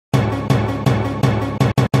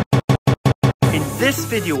In this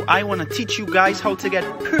video, I want to teach you guys how to get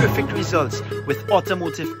perfect results with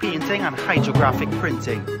automotive painting and hydrographic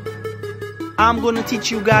printing. I'm going to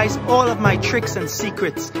teach you guys all of my tricks and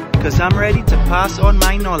secrets because I'm ready to pass on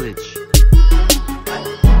my knowledge.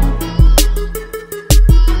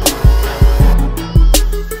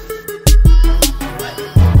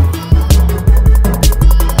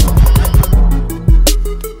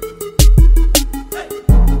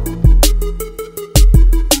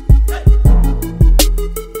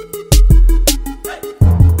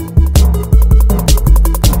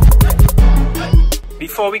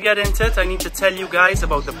 Before we get into it, I need to tell you guys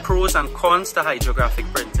about the pros and cons to hydrographic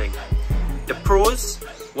printing. The pros: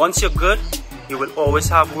 once you're good, you will always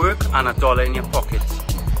have work and $1 in your pocket.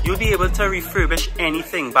 You'll be able to refurbish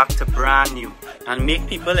anything back to brand new and make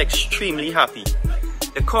people extremely happy.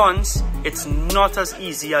 The cons: it's not as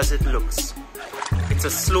easy as it looks. It's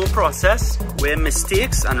a slow process where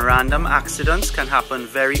mistakes and random accidents can happen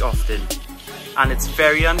very often. And it's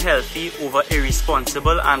very unhealthy over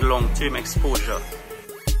irresponsible and long-term exposure.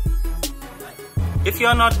 If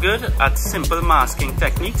you're not good at simple masking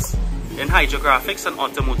techniques, then hydrographics and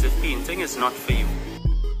automotive painting is not for you.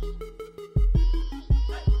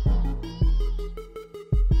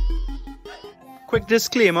 Quick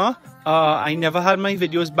disclaimer, I never had my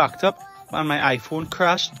videos backed up and my iPhone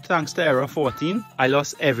crashed thanks to error 14. I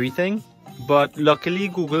lost everything, but luckily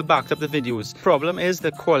Google backed up the videos. Problem is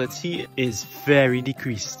the quality is very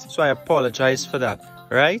decreased, so I apologize for that,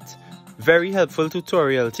 right? Very helpful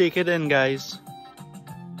tutorial, take it in guys.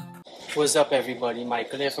 What's up everybody,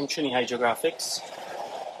 Michael here from Trini Hydrographics.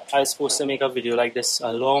 I was supposed to make a video like this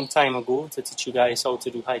a long time ago to teach you guys how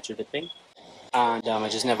to do hydrodipping, and I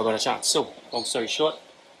just never got a chance. So, long story short,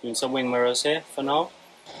 doing some wing mirrors here for now.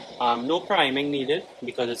 No priming needed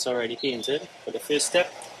because it's already painted, but the first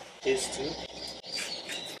step is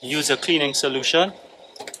to use a cleaning solution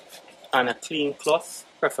and a clean cloth,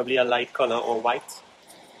 preferably a light color or white.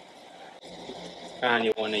 And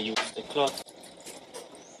you want to use the cloth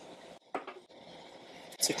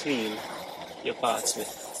to clean your parts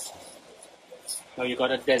with. Now you got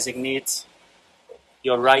to designate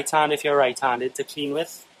your right hand if you're right-handed to clean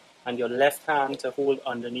with, and your left hand to hold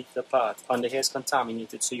underneath the part. Under here is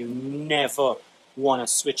contaminated, so you never want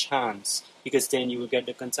to switch hands because then you will get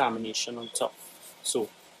the contamination on top. So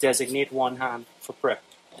designate one hand for prep.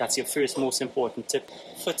 That's your first most important tip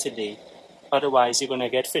for today. Otherwise you're going to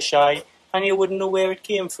get fisheye and you wouldn't know where it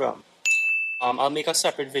came from. I'll make a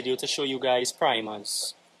separate video to show you guys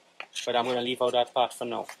primers, but I'm going to leave out that part for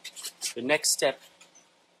now. The next step,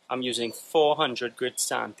 I'm using 400 grit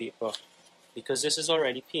sandpaper. Because this is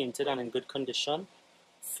already painted and in good condition,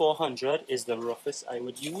 400 is the roughest I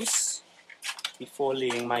would use before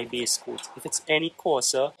laying my base coat. If it's any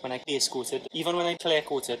coarser, when I base coat it, even when I clear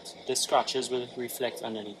coat it, the scratches will reflect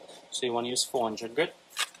underneath. So you want to use 400 grit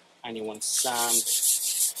and you want to sand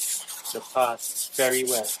the part very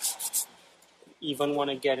well. You even want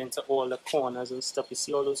to get into all the corners and stuff. You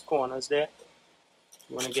see all those corners there?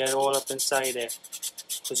 You want to get it all up inside there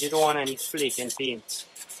because you don't want any flaking paint.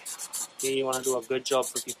 Okay, you want to do a good job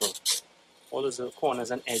for people. All those little corners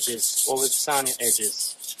and edges. Always sand your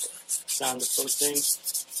edges. Sand the first thing.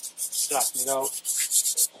 Flatten it out.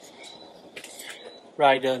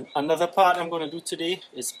 Right, another part I'm going to do today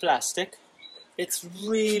is plastic. It's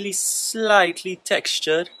really slightly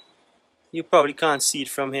textured. You probably can't see it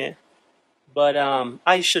from here. But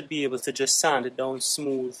I should be able to just sand it down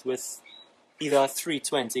smooth with either a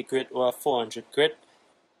 320 grit or a 400 grit.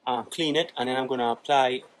 Clean it, and then I'm going to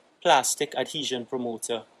apply plastic adhesion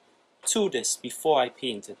promoter to this before I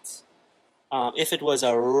paint it. If it was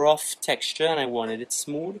a rough texture and I wanted it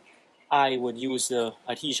smooth, I would use the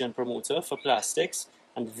adhesion promoter for plastics,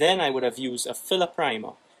 and then I would have used a filler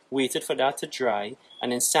primer, waited for that to dry,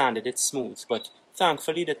 and then sanded it smooth. But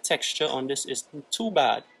thankfully the texture on this isn't too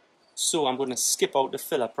bad, so I'm going to skip out the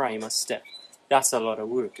filler primer step. That's a lot of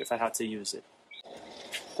work if I had to use it.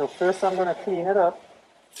 So first I'm going to clean it up.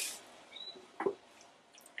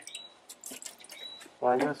 So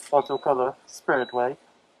I use Autocolor Spirit White,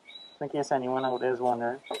 in case anyone out there is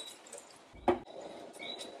wondering.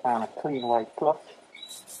 And a clean white cloth.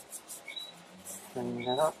 Clean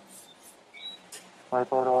it up.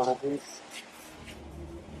 Wipe out all of these.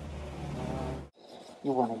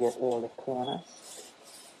 You want to get all the corners.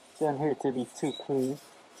 Don't hurt to be too clean.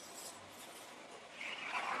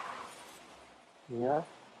 Yeah.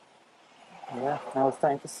 Now it's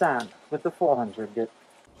time to sand with the 400 grit.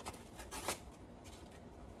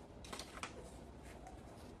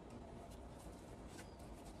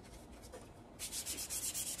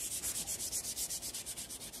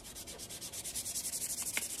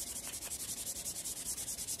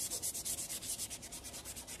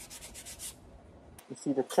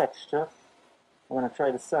 see the texture. I'm going to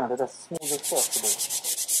try to sand it as smooth as possible.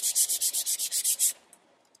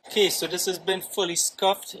 Okay, so this has been fully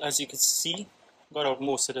scuffed, as you can see. Got out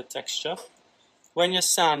most of the texture. When you're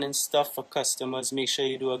sanding stuff for customers, make sure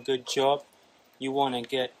you do a good job. You want to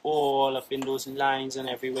get all up in those lines and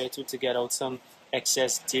everywhere too, to get out some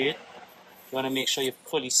excess dirt. You want to make sure you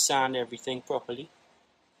fully sand everything properly,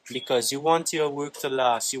 because you want your work to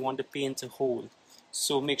last, you want the paint to hold.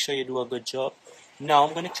 So make sure you do a good job. Now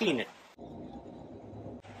I'm going to clean it.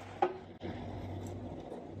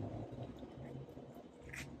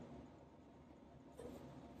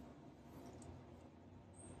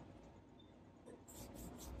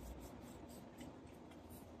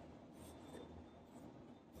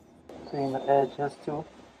 Clean the edges too.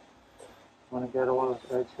 Want to get all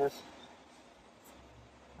the edges.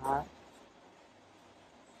 Alright.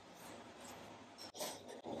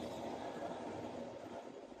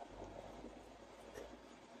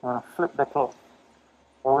 Want to flip the cloth.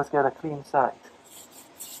 Always get a clean side.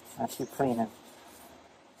 And keep cleaning.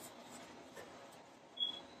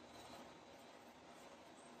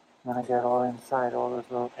 Want to get all inside, all those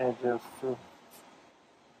little edges too.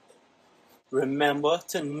 Remember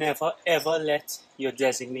to never ever let your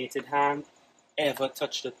designated hand ever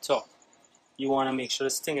touch the top. You want to make sure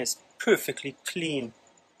this thing is perfectly clean.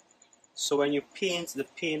 So when you paint, the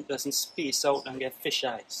paint doesn't space out and get fish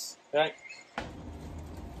eyes. Right?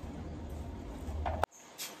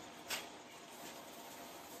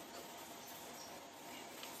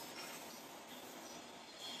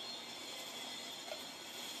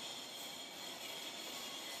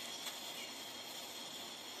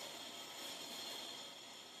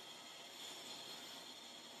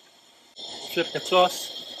 Flip the cloth.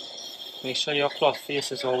 Make sure your cloth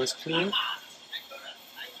face is always clean.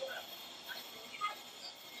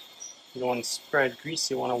 You don't want to spread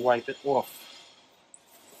grease, you want to wipe it off.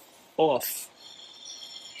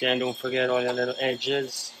 Then don't forget all your little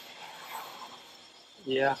edges.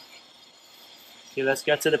 Yeah. Okay, let's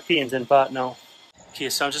get to the painting part now. Okay,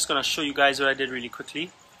 so I'm just going to show you guys what I did really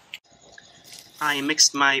quickly. I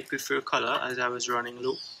mixed my preferred color as I was running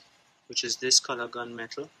low, which is this color,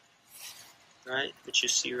 gunmetal. Right, which you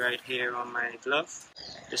see right here on my glove.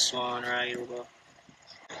 This one right over,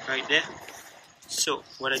 right there. So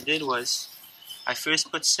what I did was, I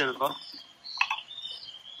first put silver,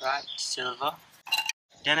 right, silver.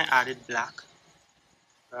 Then I added black,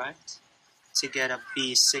 right, to get a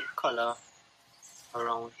basic color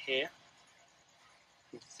around here.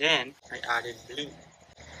 Then I added blue.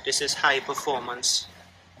 This is high performance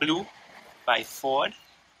blue by Ford.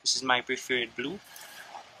 This is my preferred blue.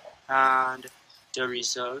 And the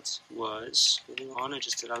result was, hold on, I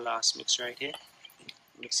just did a last mix right here.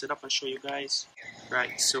 Mix it up and show you guys.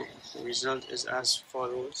 Right, so the result is as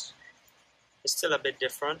follows. It's still a bit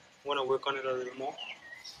different. I want to work on it a little more.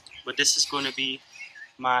 But this is going to be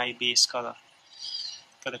my base color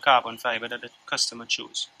for the carbon fiber that the customer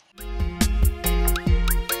chose.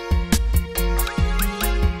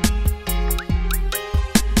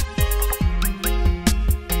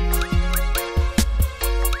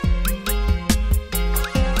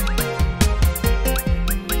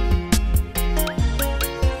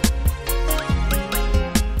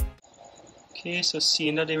 Okay, so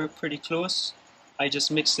seeing that they were pretty close, I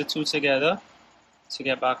just mixed the two together to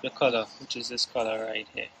get back the color, which is this color right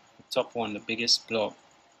here. The top one, the biggest blob.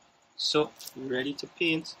 So, ready to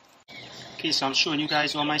paint. Okay, so I'm showing you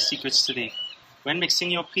guys all my secrets today. When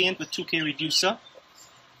mixing your paint with 2K reducer,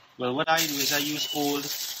 well, what I do is I use old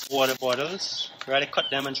water bottles, right? I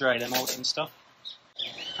cut them and dry them out and stuff.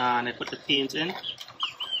 And I put the paint in.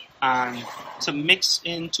 And to mix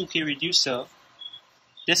in 2K reducer,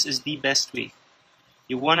 this is the best way.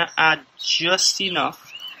 You want to add just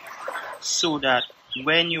enough so that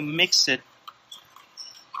when you mix it,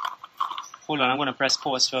 hold on, I'm going to press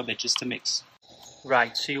pause for a bit just to mix.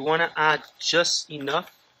 Right, so you want to add just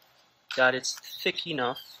enough that it's thick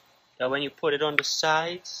enough that when you put it on the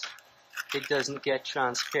sides, it doesn't get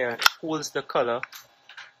transparent. It holds the color,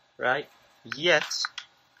 right? Yet,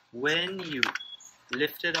 when you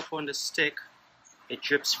lift it up on the stick, it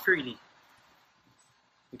drips freely.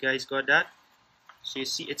 You guys got that? So you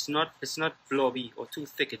see it's not blobby or too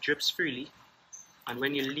thick, it drips freely. And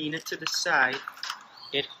when you lean it to the side,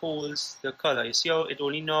 it holds the color. You see how it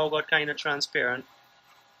only now got kind of transparent,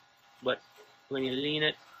 but when you lean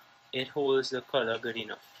it, it holds the color good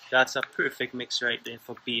enough. That's a perfect mix right there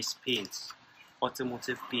for base paints,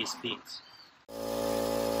 automotive base paints.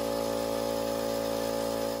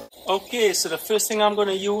 Okay, so the first thing I'm going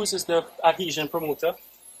to use is the adhesion promoter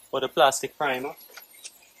or the plastic primer.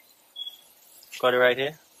 Got it right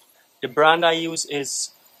here. The brand I use is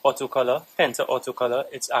Autocolor, Penta Autocolor.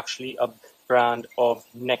 It's actually a brand of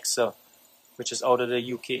Nexa, which is out of the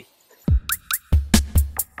UK.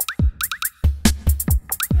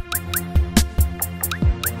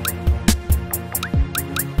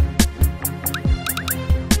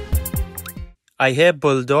 I hear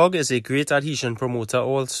Bulldog is a great adhesion promoter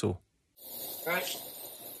also. Right.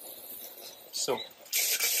 So, I'm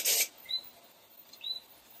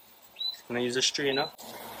going to use a strainer.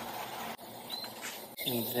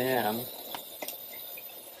 And then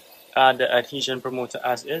add the adhesion promoter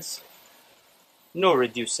as is. No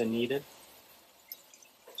reducer needed.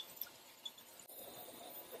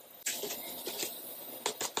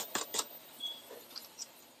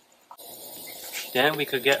 Then we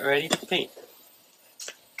could get ready to paint.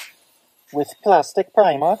 With plastic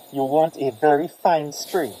primer, you want a very fine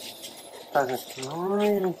spray, because it's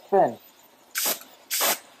really thin.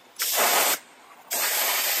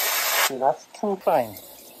 See, that's too fine.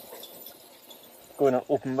 Going to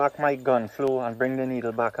open back my gun flow and bring the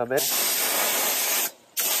needle back a bit.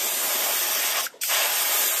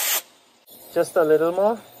 Just a little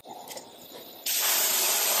more.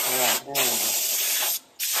 Alright, there we go.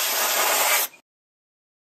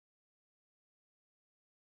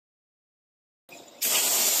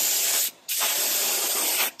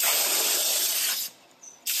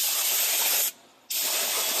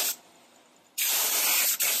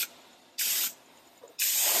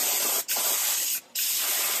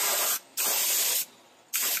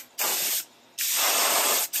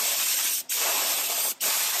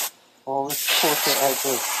 Always coat it like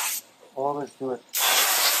this. Always do it.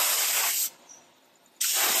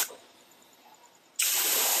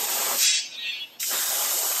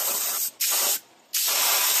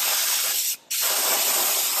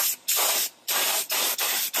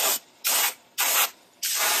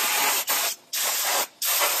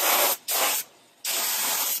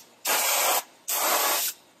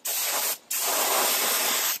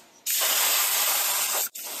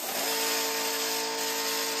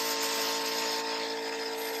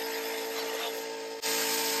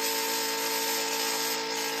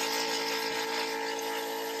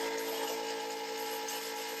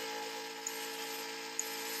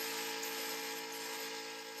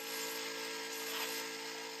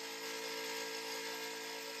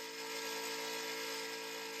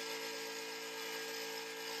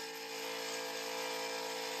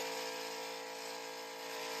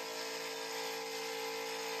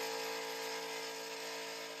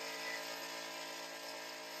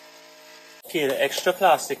 Okay, the extra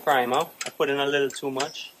plastic primer, I put in a little too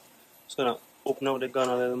much. Just going to open out the gun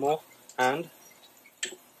a little more and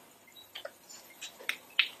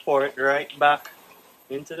pour it right back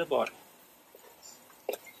into the bottle.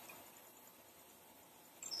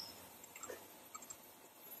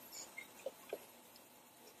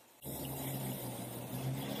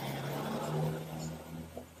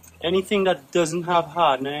 Anything that doesn't have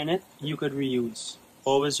hardener in it, you could reuse.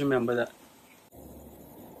 Always remember that.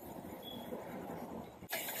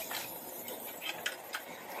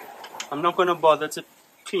 I'm not going to bother to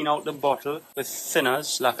clean out the bottle with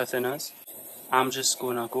thinners, lacquer thinners. I'm just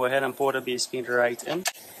going to go ahead and pour the base paint right in.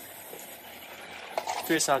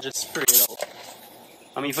 First I'll just spray it out.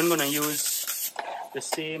 I'm even going to use the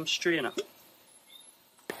same strainer.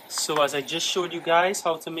 So as I just showed you guys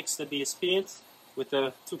how to mix the base paint with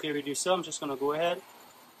the 2K reducer, I'm just going to go ahead,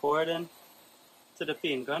 pour it in to the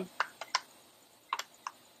paint gun.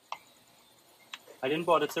 I didn't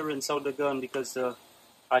bother to rinse out the gun because the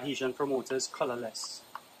adhesion promoter is colorless.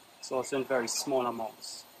 It's also in very small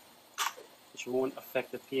amounts, which won't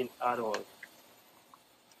affect the paint at all.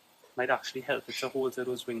 Might actually help it to hold to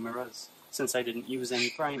those wing mirrors, since I didn't use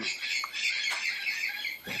any primer.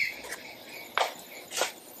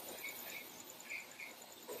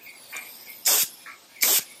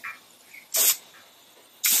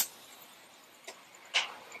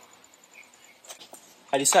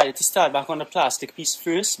 I decided to start back on the plastic piece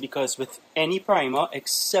first because with any primer,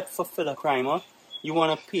 except for filler primer, you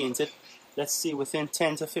want to paint it, let's say, within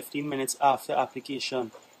 10 to 15 minutes after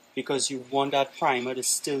application, because you want that primer to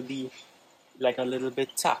still be like a little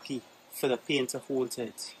bit tacky for the paint to hold to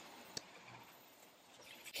it.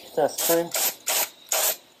 Test spray.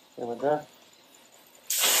 There we go.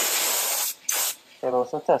 I'll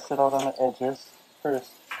also test it out on the edges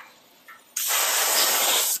first.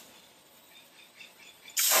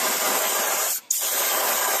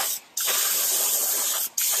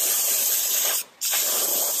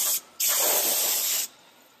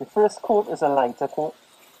 The first coat is a lighter coat.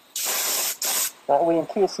 That way, in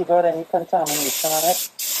case you got any contamination on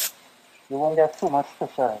it, you won't get too much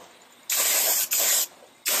fish eye.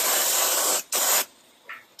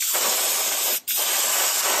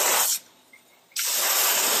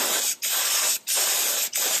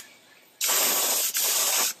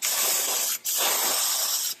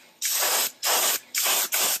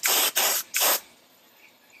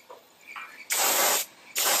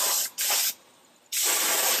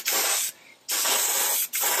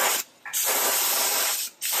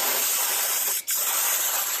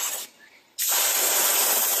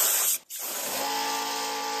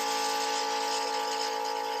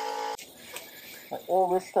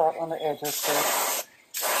 always start on the edges first.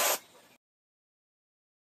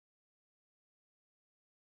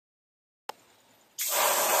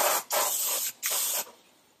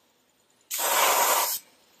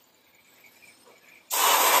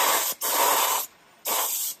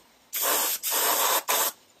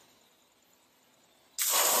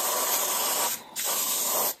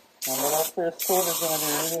 Remember that first coat is going to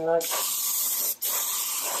be really light.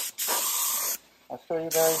 I'll show you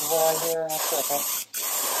guys why here in a second.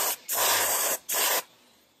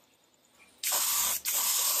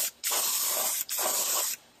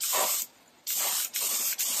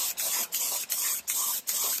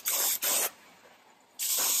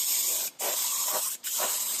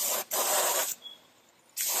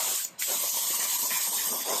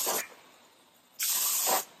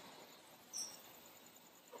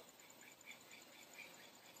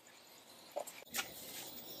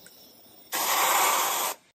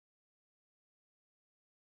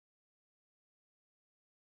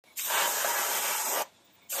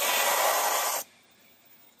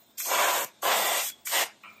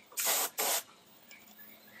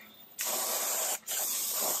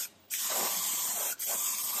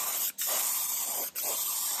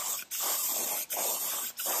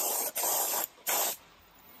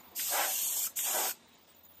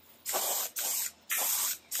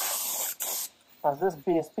 As this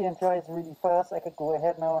base paint dries really fast, I could go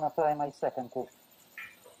ahead now and apply my second coat.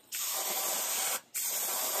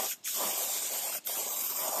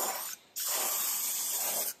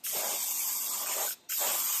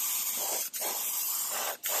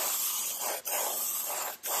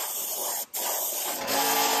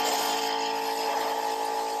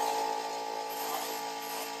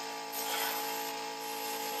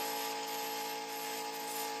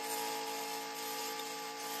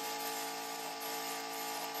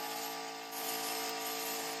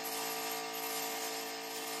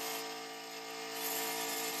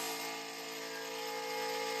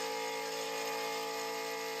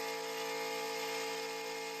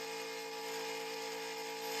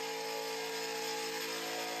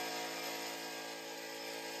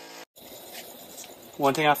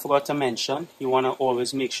 One thing I forgot to mention, you want to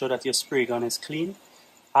always make sure that your spray gun is clean.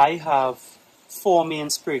 I have 4 main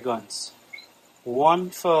spray guns. One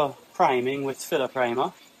for priming with filler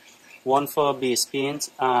primer, one for base paint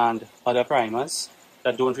and other primers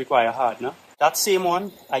that don't require hardener. That same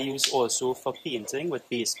one I use also for painting with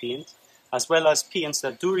base paint, as well as paints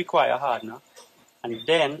that do require hardener. And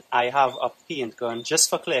then I have a paint gun just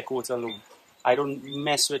for clear coat alone. I don't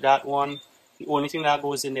mess with that one. The only thing that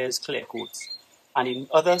goes in there is clear coats. And the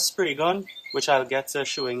other spray gun, which I'll get to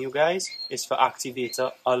showing you guys, is for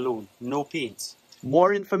activator alone, no paint.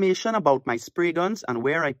 More information about my spray guns and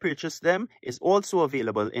where I purchased them is also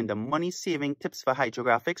available in the Money Saving Tips for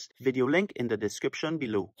Hydrographics video link in the description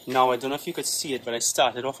below. Now, I don't know if you could see it, but I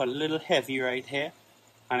started off a little heavy right here,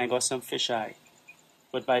 and I got some fisheye.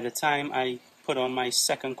 But by the time I put on my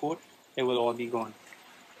second coat, it will all be gone.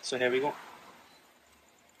 So here we go.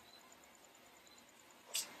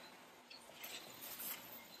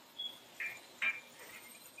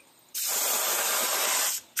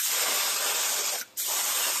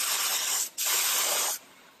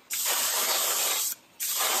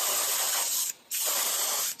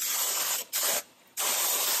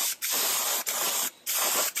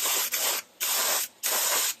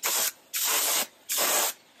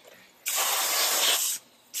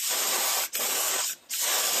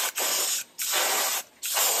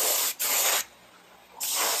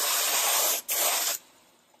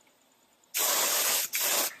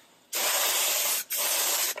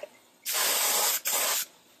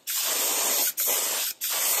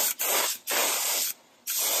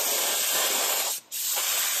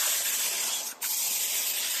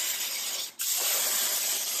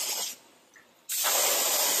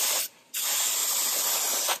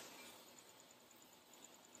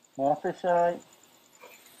 More fisheye.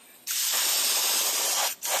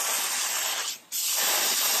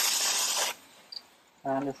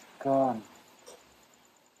 And it's gone.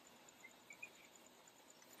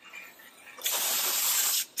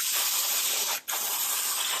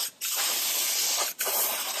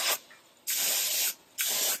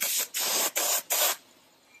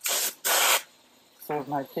 So's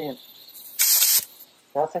my paint.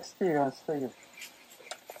 That's experience for you.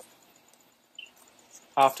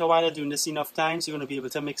 After a while of doing this enough times, you're going to be able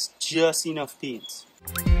to mix just enough paint.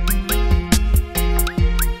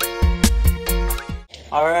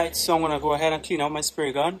 Alright, so I'm going to go ahead and clean out my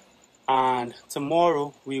spray gun, and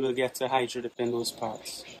tomorrow we will get to hydrodipping those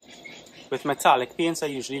parts. With metallic paints, I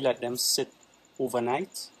usually let them sit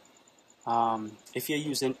overnight, If you're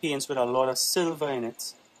using paints with a lot of silver in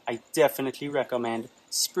it, I definitely recommend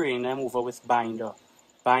spraying them over with binder.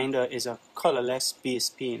 Binder is a colorless base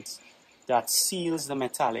paint that seals the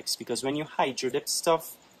metallics, because when you hydrodip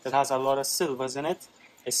stuff that has a lot of silvers in it,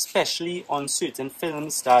 especially on certain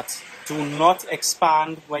films that do not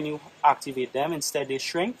expand when you activate them, instead they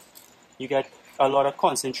shrink, you get a lot of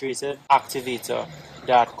concentrated activator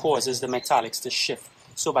that causes the metallics to shift.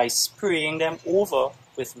 So by spraying them over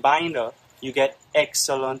with binder, you get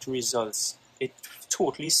excellent results. It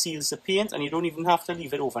totally seals the paint, and you don't even have to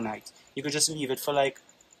leave it overnight. You could just leave it for like,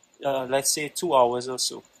 let's say 2 hours or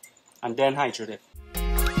so, and then hydrodip.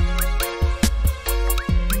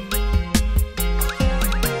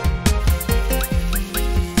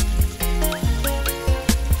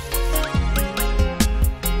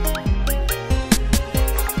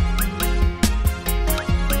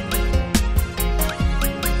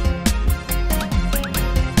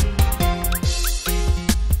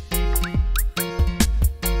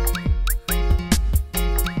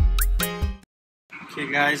 Okay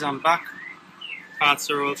guys, I'm back. Parts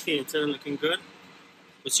are all painted and looking good.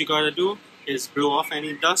 What you gotta do is blow off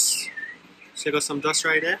any dust. So you got some dust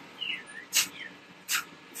right there.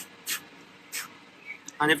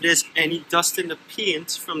 And if there's any dust in the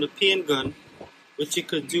paint from the paint gun, what you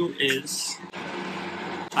could do is,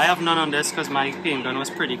 I have none on this because my paint gun was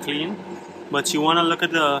pretty clean, but you want to look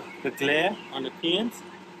at the glare on the paint,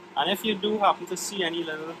 and if you do happen to see any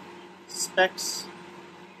little specks,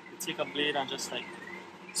 you take a blade and just like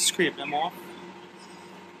scrape them off.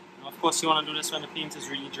 And of course you want to do this when the paint is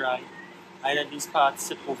really dry. I let these parts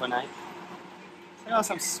sit overnight. I got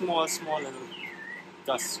some small little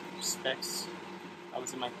dust specks that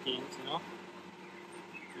was in my paint, you know.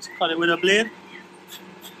 Just cut it with a blade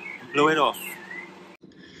and blow it off.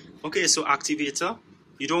 Okay, so activator.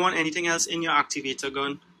 You don't want anything else in your activator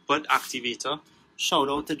gun but activator. Shout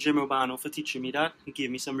out to Jim Urbano for teaching me that. He gave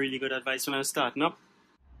me some really good advice when I was starting up.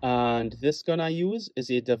 And this gun I use is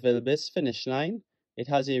a DeVilbiss finish line. It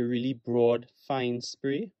has a really broad, fine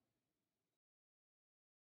spray.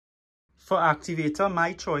 For activator,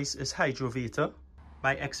 my choice is Hydrovator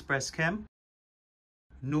by Express Chem.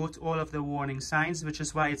 Note all of the warning signs, which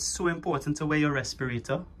is why it's so important to wear your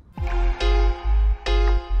respirator.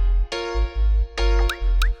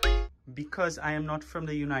 Because I am not from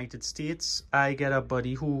the United States, I get a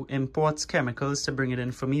buddy who imports chemicals to bring it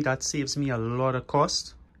in for me. That saves me a lot of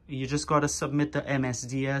cost. You just gotta submit the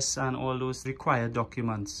MSDS and all those required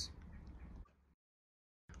documents.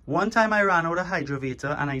 One time I ran out of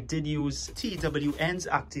Hydrovator and I did use TWN's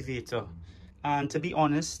activator. And to be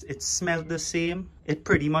honest, it smelled the same. It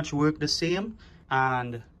pretty much worked the same.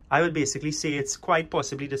 And I would basically say it's quite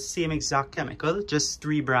possibly the same exact chemical, just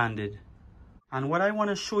rebranded. And what I want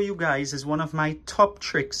to show you guys is one of my top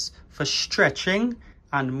tricks for stretching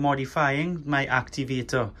and modifying my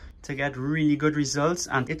activator to get really good results,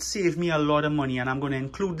 and it saved me a lot of money, and I'm going to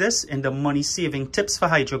include this in the money saving tips for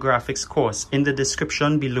Hydrographics course in the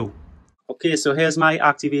description below. Okay, so here's my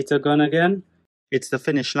activator gun again. It's the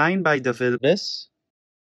Finish Line by DeVilbiss.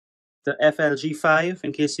 The FLG5,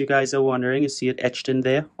 in case you guys are wondering, you see it etched in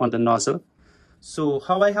there on the nozzle. So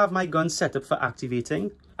how I have my gun set up for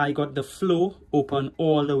activating, I got the flow open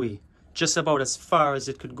all the way, just about as far as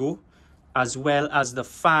it could go, as well as the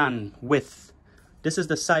fan width. This is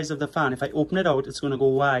the size of the fan. If I open it out, it's going to go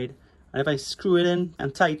wide. And if I screw it in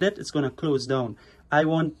and tighten it, it's going to close down. I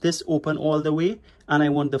want this open all the way, and I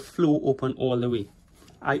want the flow open all the way.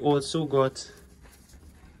 I also got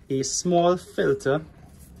a small filter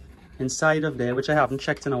inside of there, which I haven't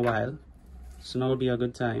checked in a while. So now would be a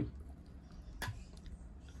good time.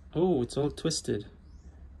 Oh, it's all twisted.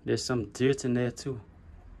 There's some dirt in there too.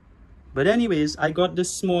 But anyways, I got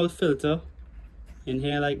this small filter in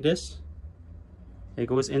here like this. It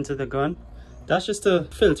goes into the gun. That's just to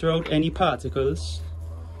filter out any particles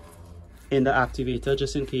in the activator,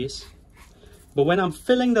 just in case. But when I'm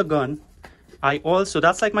filling the gun,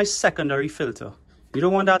 that's like my secondary filter. You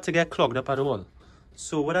don't want that to get clogged up at all.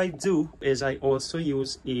 So what I do is I also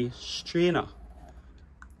use a strainer,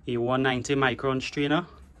 a 190 micron strainer,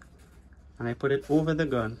 and I put it over the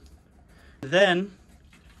gun. Then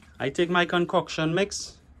I take my concoction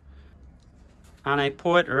mix and I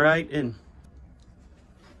pour it right in.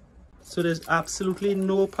 So there's absolutely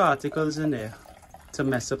no particles in there to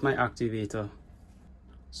mess up my activator.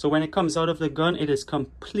 So when it comes out of the gun, it is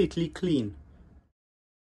completely clean.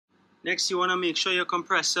 Next, you want to make sure your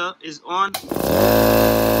compressor is on.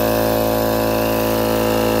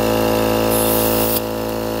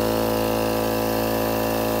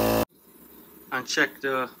 And check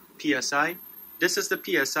the PSI. This is the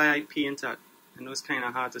PSI I paint at. I know it's kind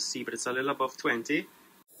of hard to see, but it's a little above 20.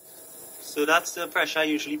 So that's the pressure I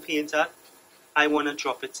usually paint at. I want to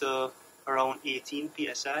drop it to around 18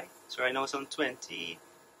 psi. So right now it's on 20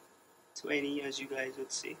 as you guys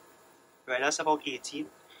would see. Right, that's about 18.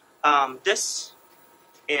 This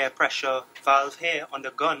air pressure valve here on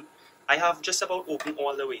the gun, I have just about open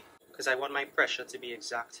all the way because I want my pressure to be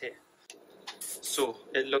exact here. So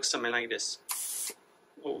it looks something like this.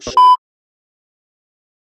 Oh shit.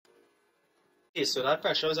 Okay, so that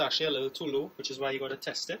pressure was actually a little too low, which is why you got to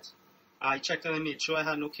test it. I checked and I made sure I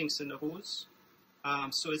had no kinks in the hose.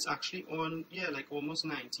 So it's actually on, yeah, like almost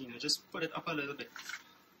 19. I just put it up a little bit.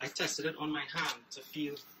 I tested it on my hand to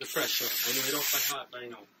feel the pressure. I know it off by heart by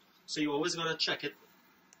now. So you always got to check it,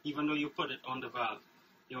 even though you put it on the valve.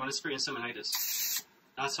 You want to experience something like this.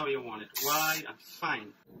 That's how you want it, wide and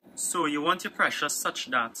fine. So you want your pressure such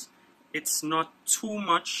that it's not too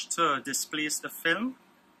much to displace the film,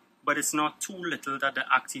 but it's not too little that the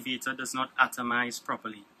activator does not atomize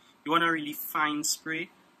properly. You want a really fine spray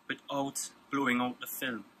without blowing out the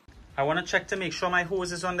film. I want to check to make sure my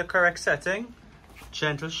hose is on the correct setting.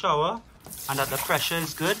 Gentle shower, and that the pressure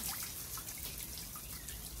is good.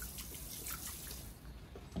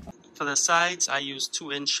 For the sides, I use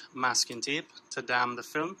 2-inch masking tape to dam the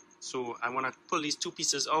film. So I want to pull these two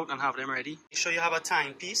pieces out and have them ready. Make sure you have a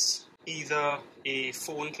timepiece, either a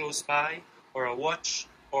phone close by, or a watch,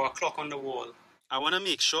 or a clock on the wall. I want to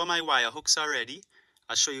make sure my wire hooks are ready.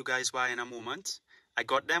 I'll show you guys why in a moment. I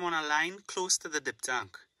got them on a line close to the dip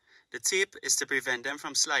tank. The tape is to prevent them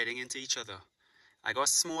from sliding into each other. I got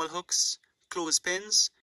small hooks,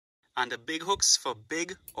 clothespins, and the big hooks for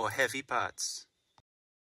big or heavy parts.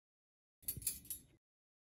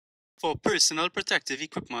 For personal protective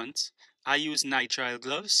equipment, I use nitrile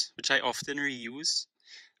gloves, which I often reuse.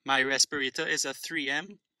 My respirator is a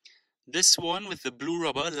 3M. This one with the blue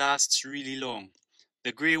rubber lasts really long.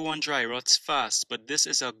 The grey one dry rots fast, but this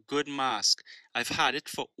is a good mask. I've had it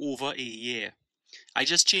for over a year. I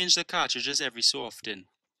just change the cartridges every so often.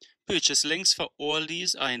 Purchase links for all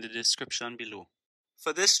these are in the description below.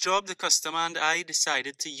 For this job, the customer and I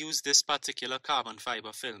decided to use this particular carbon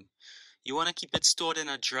fiber film. You want to keep it stored in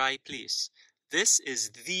a dry place. This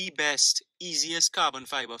is the best, easiest carbon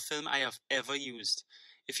fiber film I have ever used.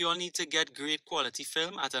 If you all need to get great quality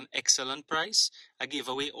film at an excellent price, I gave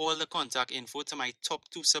away all the contact info to my top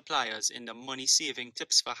 2 suppliers in the Money Saving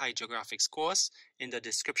Tips for Hydrographics course in the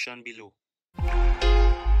description below.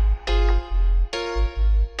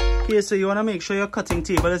 Okay, so you want to make sure your cutting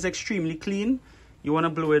table is extremely clean. You want to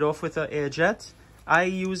blow it off with an air jet. I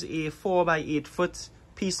use a 4x8 foot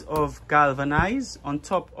piece of galvanized on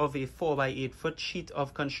top of a 4x8 foot sheet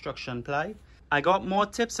of construction ply. I got more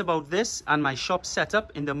tips about this and my shop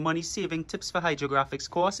setup in the Money Saving Tips for Hydrographics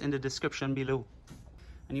course in the description below.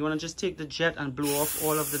 And you want to just take the jet and blow off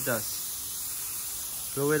all of the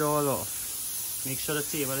dust. Blow it all off. Make sure the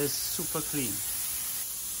table is super clean.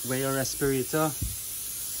 Wear your respirator.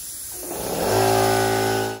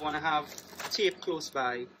 You want to have tape close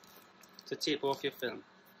by to tape off your film.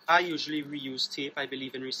 I usually reuse tape. I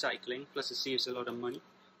believe in recycling, plus it saves a lot of money.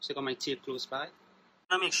 So I got my tape close by.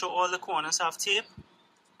 I'm going to make sure all the corners have tape.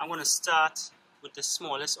 I'm going to start with the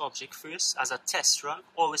smallest object first as a test run.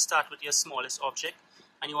 Always start with your smallest object,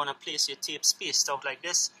 and you want to place your tape spaced out like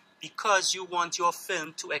this because you want your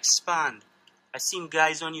film to expand. I've seen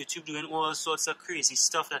guys on YouTube doing all sorts of crazy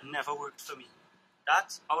stuff that never worked for me.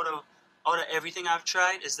 That, out of everything I've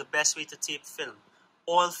tried, is the best way to tape film.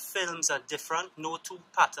 All films are different. No two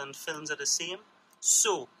patterned films are the same.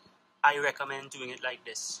 So, I recommend doing it like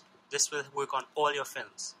this. This will work on all your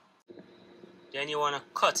films. Then you want to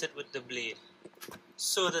cut it with the blade.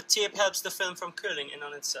 So the tape helps the film from curling in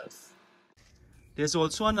on itself. There's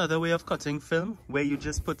also another way of cutting film where you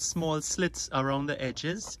just put small slits around the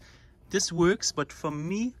edges. This works, but for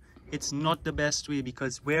me, it's not the best way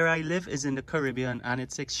because where I live is in the Caribbean and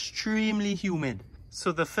it's extremely humid.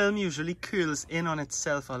 So the film usually curls in on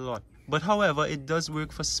itself a lot. But however, it does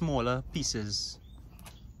work for smaller pieces.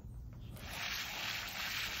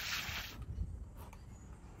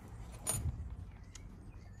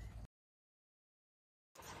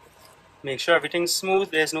 Make sure everything's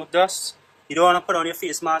smooth, there's no dust. You don't want to put on your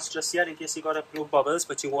face mask just yet in case you got a blue bubbles,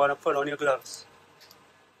 but you want to put on your gloves.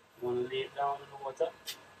 You want to lay it down in the water.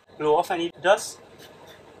 Blow off any dust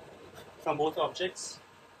from both objects.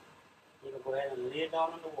 You can go ahead and lay it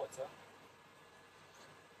down on the water.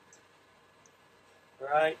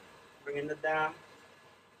 Right, bring in the dam.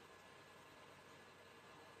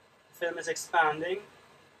 The film is expanding.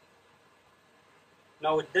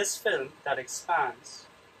 Now with this film that expands,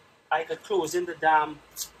 I could close in the dam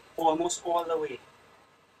almost all the way.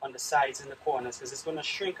 on the sides and the corners because it's going to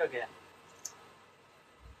shrink again.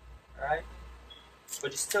 Alright?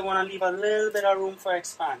 But you still want to leave a little bit of room for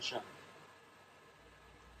expansion.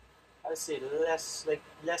 I'd say a little less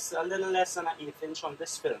than an 1/8 inch on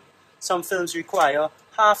this film. Some films require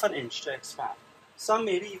 1/2 inch to expand. Some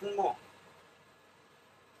maybe even more.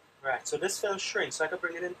 Right, so this film shrinks, so I can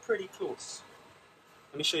bring it in pretty close.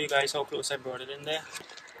 Let me show you guys how close I brought it in there.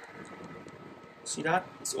 See that?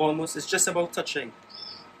 It's just about touching.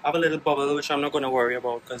 I have a little bubble which I'm not going to worry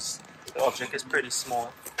about because the object is pretty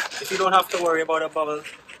small. If you don't have to worry about a bubble,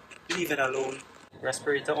 leave it alone.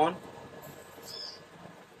 Respirator on.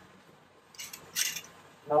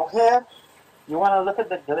 Now here, you want to look at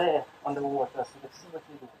the glare on the water so you can see what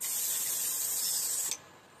you're doing.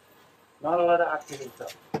 Not a lot of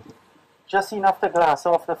activator. Just enough to glass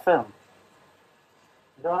off the film.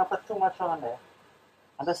 You don't want to put too much on there.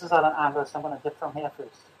 And this is at an angle, so I'm going to dip from here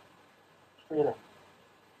first. Straight in.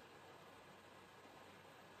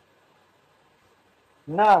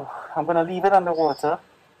 Now, I'm going to leave it underwater.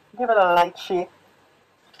 Give it a light shake.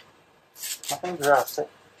 Nothing drastic.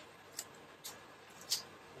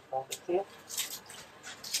 Take out the tape.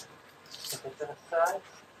 Put it to the side.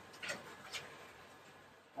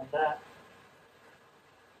 And then,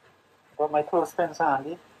 got my clothespins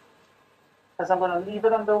handy. Because I'm going to leave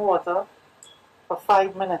it underwater for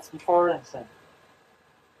 5 minutes before rinsing.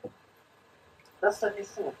 Just to be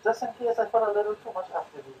safe. Just in case I put a little too much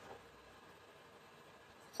activator.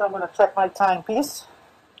 So I'm going to check my timepiece.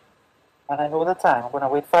 And I know the time. I'm going to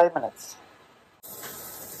wait 5 minutes.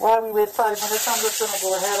 While we wait 5 minutes, I'm just going to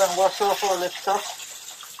go ahead and wash off all this stuff.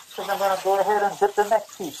 So I'm going to go ahead and dip the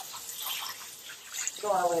next piece. You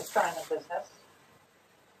don't want to waste time in business.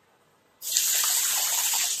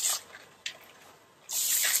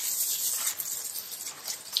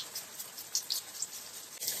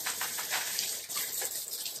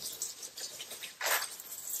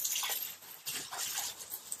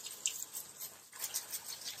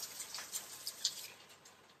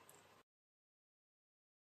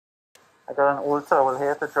 I got an old towel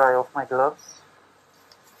here to dry off my gloves.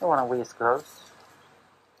 Don't want to waste gloves.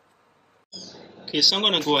 Okay, so I'm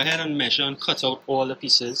going to go ahead and measure and cut out all the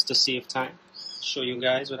pieces to save time. Show you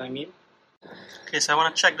guys what I mean. Okay, so I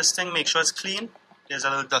want to check this thing, make sure it's clean. There's a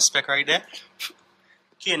little dust speck right there.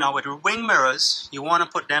 Okay, now with wing mirrors, you want to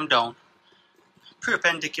put them down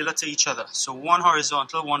perpendicular to each other. So one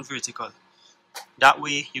horizontal, one vertical. That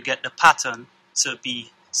way you get the pattern to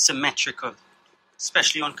be symmetrical,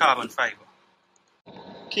 especially on carbon fiber.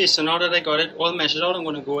 Okay, so now that I got it all measured out, I'm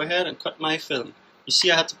going to go ahead and cut my film. You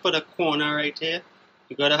see I had to put a corner right here.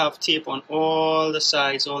 You got to have tape on all the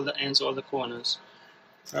sides, all the ends, all the corners.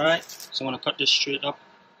 Alright, so I'm going to cut this straight up.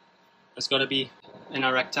 It's got to be in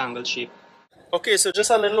a rectangle shape. Okay, so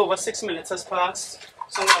just a little over 6 minutes has passed.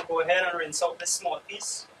 So I'm going to go ahead and rinse out this small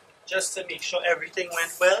piece just to make sure everything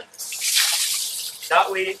went well. That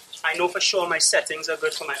way I know for sure my settings are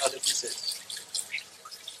good for my other pieces.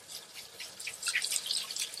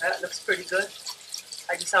 That looks pretty good.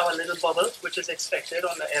 I just have a little bubble, which is expected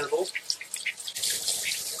on the elbow,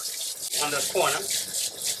 on the corner,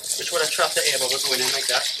 which would attract the air bubble going in like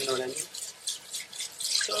that, you know what I mean?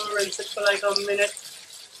 So rinse it for like a minute,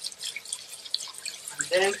 and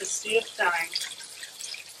then to save time,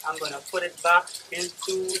 I'm going to put it back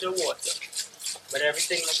into the water. But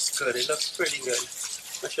everything looks good, it looks pretty good.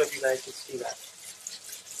 I'm not sure if you guys can see that.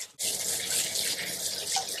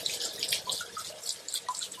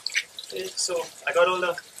 Okay, so I got all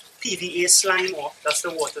the PVA slime off. That's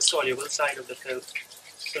the water soluble side of the film.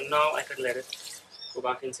 So now I could let it go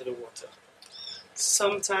back into the water.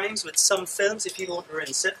 Sometimes with some films, if you don't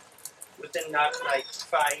rinse it within that like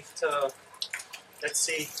 5 to let's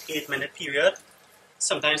say 8 minute period,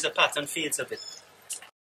 sometimes the pattern fades a bit.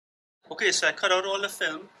 Okay, so I cut out all the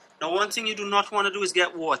film. Now one thing you do not want to do is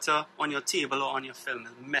get water on your table or on your film.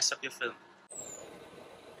 It'll mess up your film.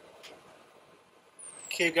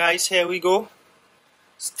 Okay guys, here we go.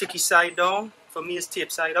 Sticky side down. For me it's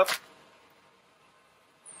tape side up.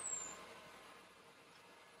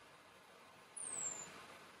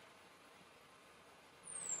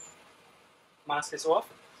 Mask is off.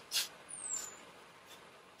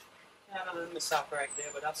 I have a little mishap right there,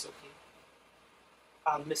 but that's okay.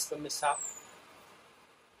 I'll miss the mishap.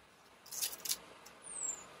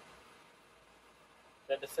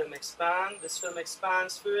 Let the film expand. This film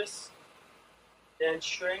expands first, then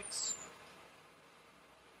shrinks.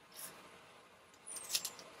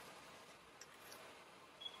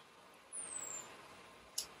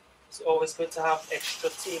 It's always good to have extra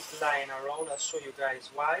tape lying around. I'll show you guys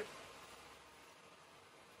why.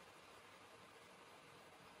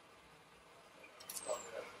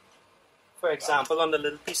 For example, on the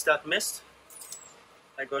little piece that missed,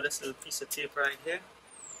 I got this little piece of tape right here.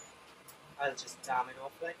 I'll just dam it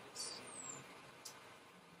off like this.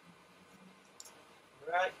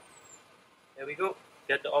 Right, there we go.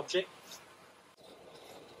 Get the object.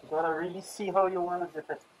 You gotta really see how you want to dip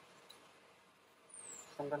it.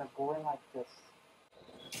 So I'm gonna go in like this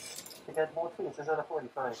to get both faces out of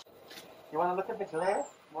 45. You want to look at the glare?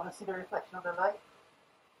 You want to see the reflection of the light?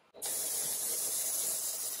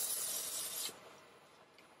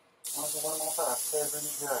 I want to do one more pass. There's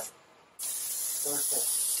really dry. Perfect.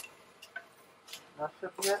 Not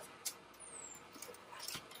trippy yet.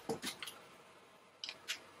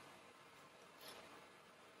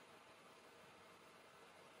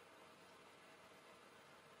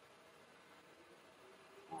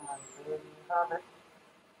 And there you have it.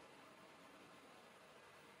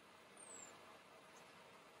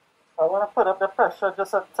 I want to put up the pressure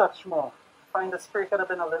just a touch more. I find the spray could have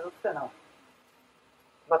been a little thinner.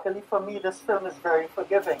 Luckily for me, this film is very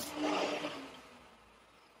forgiving.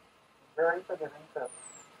 Very forgiving film.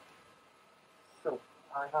 So,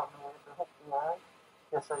 I have nowhere to hook the eye.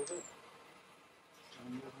 Yes, I do.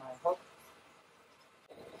 I'm use my hook.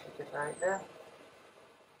 Stick it right there.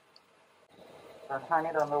 And hang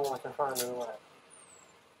it on the water for a little while.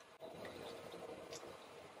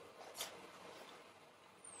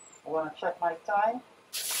 I want to check my time.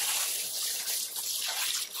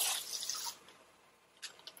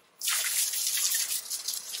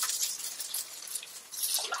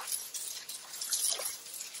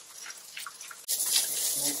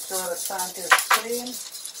 Make sure the tank is clean.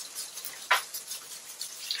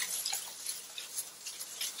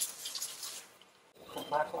 Come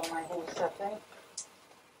back on my whole setting.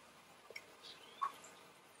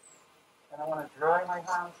 And I want to dry my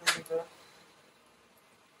hands really good.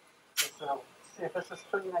 So, see if this is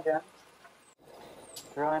clean again.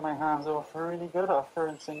 Dry my hands off really good after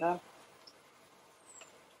rinsing them.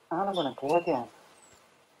 And I'm going to go again.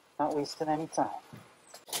 Not wasting any time.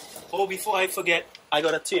 Oh, before I forget, I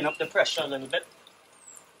gotta turn up the pressure a little bit.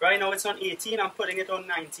 Right now it's on 18, I'm putting it on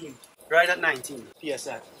 19. Right at 19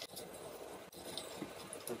 PSI.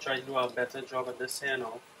 I'll try to do a better job at this here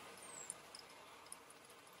now.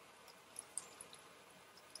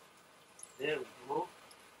 There we go.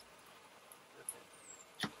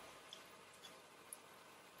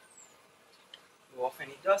 Go off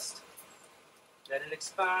any dust. Let it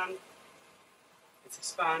expand. It's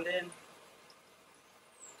expanding.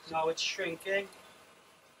 Now it's shrinking.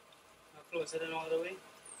 Now close it in all the way.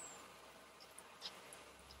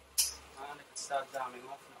 And it can start damming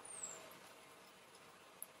off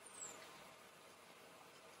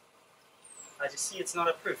now. As you see, it's not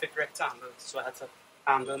a perfect rectangle, so I had to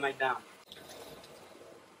angle my dam.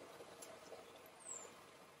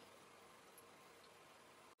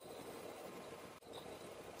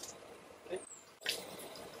 Okay.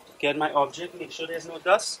 Get my object, make sure there's no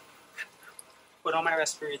dust. Put on my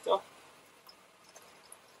respirator.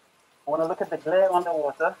 I want to look at the glare on the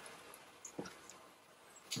water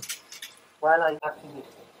while I activate.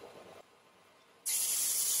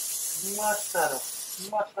 Much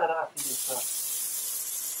better activation.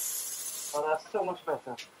 Oh, that's so much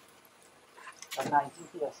better at 90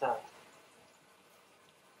 PSI.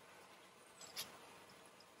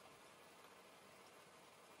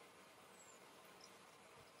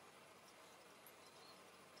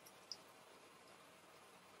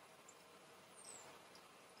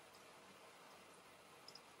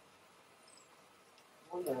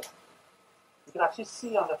 Oh yeah. You can actually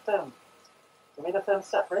see on the film, the way the film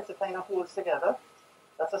separates, it kind of holds together.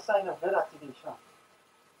 That's a sign of good activation.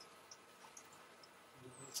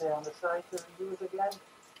 Say on the side to reuse again.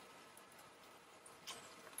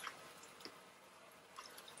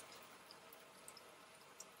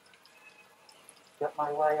 Get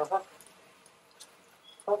my wire hook.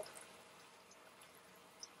 Hook.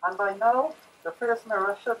 And by now, the first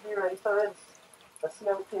mirror should be ready for rinse. Let's see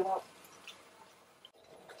how it came out.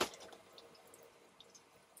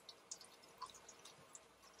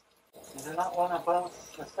 You do not want to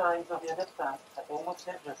bounce the sides of your dip tank. I almost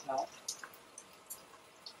did just now.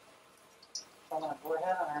 So I'm going to go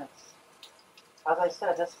ahead and rinse. As I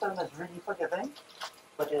said, this film is really forgiving,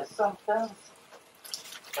 but there's some films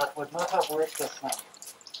that would not have worked just now.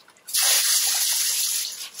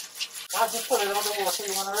 As you put it on the water,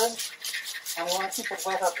 you want to rinse, and you want to keep it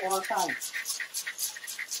wet at all times.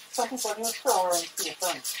 Some people use shower rinse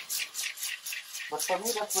films, but for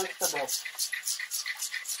me that works the best.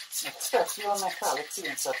 Especially on metallic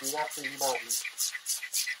paints that we have really badly.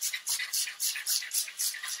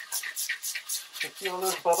 You see all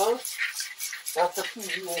those bubbles? That's the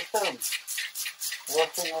PVA film.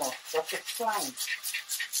 washing off. That's the slime.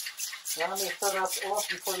 You want to make sure that's off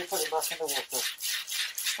before you put it back in the water.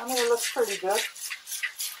 I mean, it looks pretty good.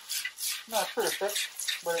 Not perfect,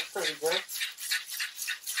 but it's pretty good.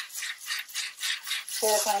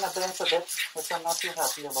 Hair kind of bends a bit, which I'm not too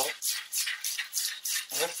happy about.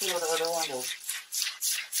 Let's see what the other one does.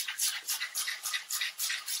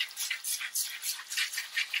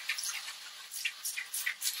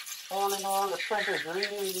 All in all, the print is really,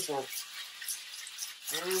 really good.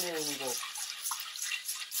 Really, really good.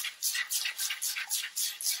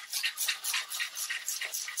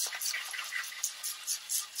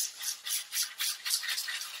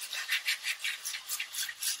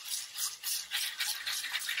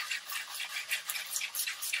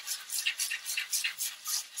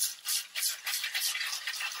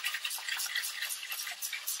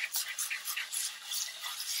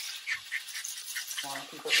 Want to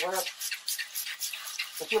keep it wet.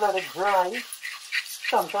 If you let it dry,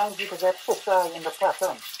 sometimes you can get fissure in the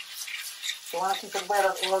pattern. So you want to keep it wet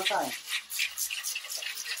at all times.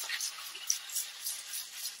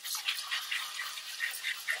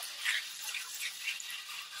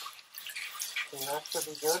 Okay, that should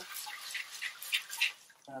be good.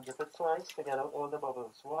 And dip it twice to get out all the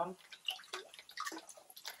bubbles. 1,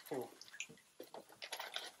 2.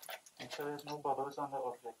 Make sure there's no bubbles on the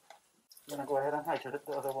object. I'm going to go ahead and hydrate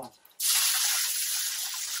the other one.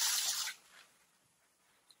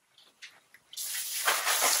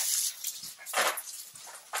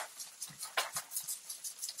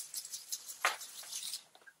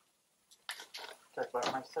 Check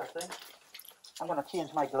back my setting. I'm going to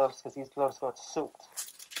change my gloves because these gloves got soaked.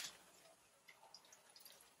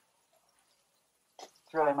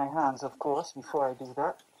 Dry my hands, of course, before I do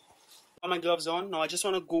that. Got my gloves on. Now I just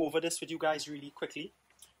want to go over this with you guys really quickly.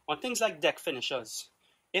 On things like deck finishers,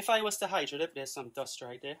 if I was to hydrodip, there's some dust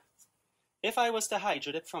right there. If I was to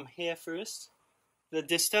hydrodip from here first, the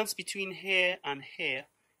distance between here and here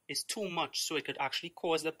is too much, so it could actually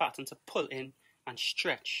cause the pattern to pull in and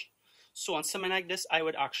stretch. So on something like this, I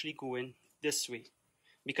would actually go in this way,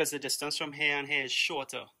 because the distance from here and here is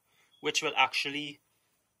shorter, which will actually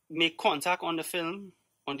make contact on the film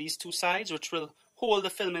on these two sides, which will hold the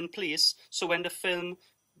film in place, so when the film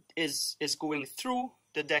is going through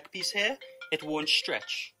the deck piece here, it won't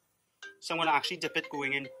stretch. So I'm going to actually dip it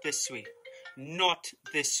going in this way, not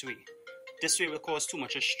this way. This way will cause too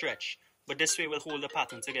much a stretch, but this way will hold the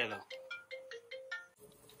pattern together.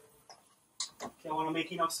 Okay, I want to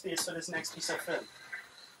make enough space for this next piece of film.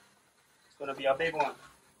 It's going to be a big one.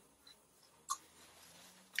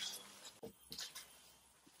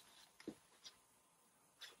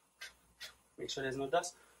 Make sure there's no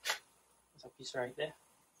dust. There's a piece right there.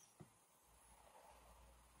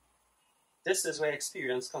 This is where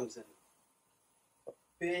experience comes in. A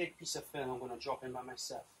big piece of film I'm going to drop in by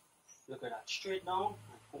myself. Look at that, straight down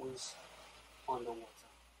and pulls on the water.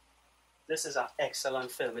 This is an excellent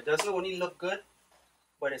film. It doesn't only look good,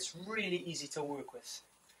 but it's really easy to work with.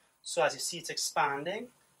 So as you see, it's expanding.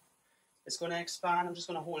 It's going to expand. I'm just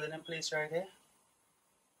going to hold it in place right here.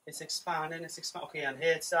 It's expanding, it's expanding. Okay, and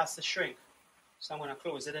here it starts to shrink. So I'm going to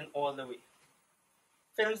close it in all the way.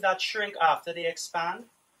 Films that shrink after they expand,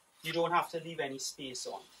 you don't have to leave any space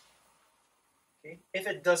on. Okay? If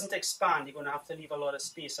it doesn't expand, you're going to have to leave a lot of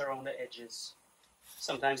space around the edges.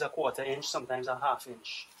 Sometimes a 1/4 inch, sometimes a 1/2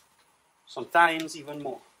 inch. Sometimes even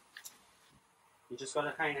more. You just got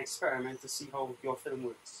to kind of experiment to see how your film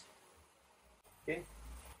works. Okay?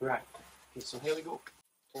 Right. Okay, so here we go.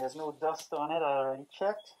 There's no dust on it, I already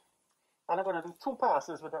checked. And I'm going to do 2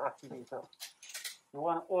 passes with the activator. You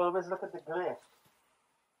want to always look at the glare.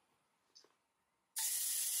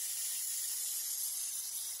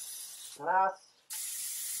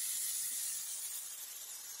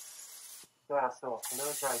 Glass off, a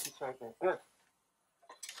little dry piece right there. Good.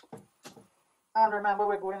 And remember,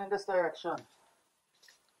 we're going in this direction.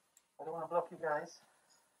 I don't want to block you guys.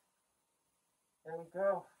 There we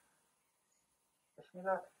go. Wish me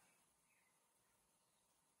luck.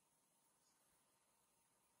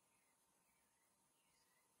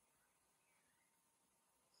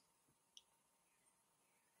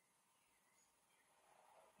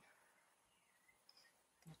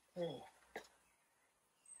 Okay.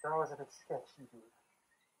 That was a bit sketchy, dude.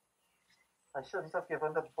 I shouldn't have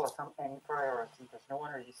given the bottom any priority because no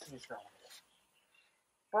one really sees down there.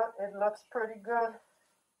 But it looks pretty good,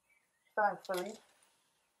 thankfully.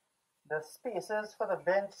 The spaces for the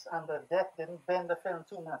vents and the deck didn't bend the film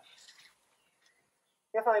too much.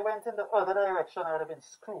 If I went in the other direction, I would have been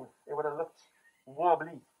screwed. It would have looked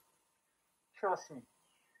wobbly. Trust me.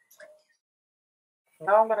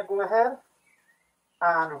 Now I'm going to go ahead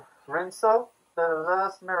and rinse out the the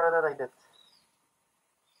last mirror that I did.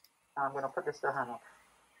 I'm going to put this to hang up.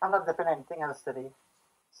 I'm not dipping anything else today,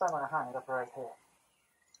 so I'm going to hang it up right here.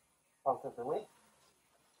 Out of the way.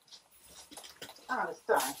 And it's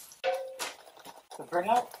time to bring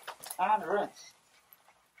out and rinse.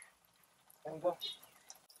 There we go.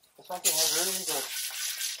 This one came out really good.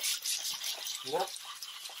 Yep.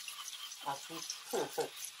 That's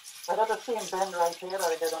perfect. I got the same bend right here that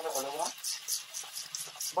I did on the other one.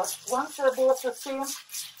 But once they're both the same,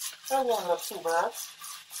 that won't look too bad.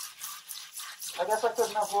 I guess I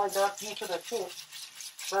couldn't avoid that due to the shape.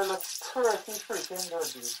 But it looks pretty freaking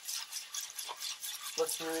good, dude.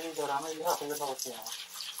 Looks really good. I'm really happy with how it came out.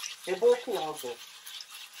 They both came out good.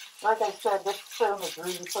 Like I said, this film is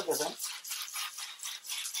really forgiving.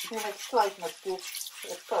 If you make slight mistakes,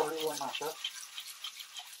 it probably won't matter.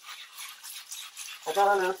 I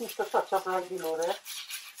got a little piece to touch up right below there.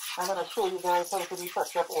 I'm going to show you guys how to do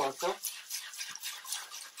touch up also.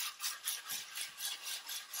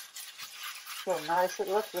 So nice it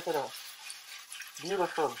looks, look at that.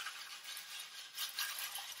 Beautiful.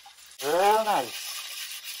 Real nice.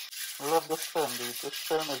 Love this film, dude. This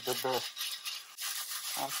film is the best.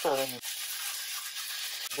 I'm telling you.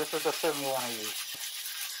 This is the film you want to use.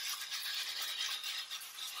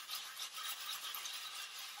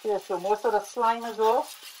 Okay, so most of the slime is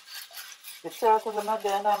off. The characters are not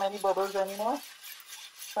there, not many bubbles anymore.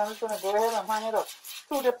 So I'm just going to go ahead and hang it up.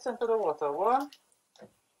 2 dips into the water. 1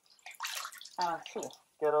 and 2.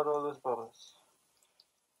 Get out all those bubbles.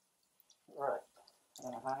 Right. I'm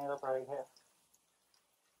going to hang it up right here.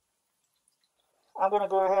 I'm going to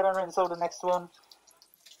go ahead and rinse out the next one.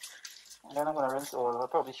 And then I'm going to rinse all. I'll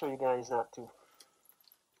probably show you guys that too.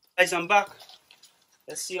 Guys, I'm back.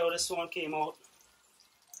 Let's see how this one came out.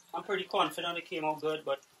 I'm pretty confident it came out good,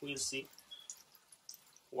 but we'll see.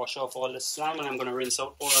 Wash off all the slime and I'm going to rinse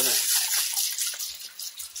out all of them.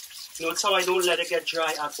 Notice how I don't let it get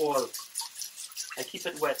dry at all. I keep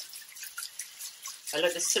it wet. I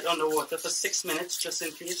let it sit on the water for 6 minutes just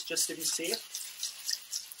in case, just to be safe.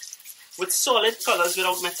 With solid colors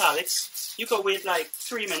without metallics, you can wait like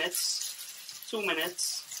 3 minutes, 2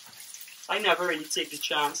 minutes. I never really take the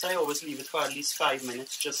chance. I always leave it for at least 5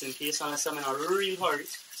 minutes just in case, unless I'm in a real hurry.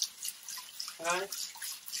 Alright?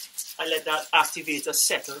 I let that activator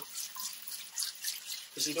settle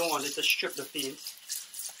because you don't want it to strip the paint.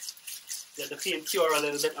 Let the paint cure a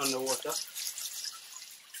little bit underwater.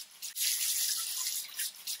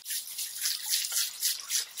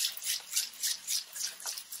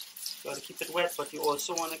 You got to keep it wet, but you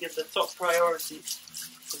also want to give the top priority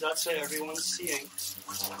because that's where everyone's seeing.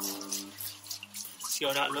 See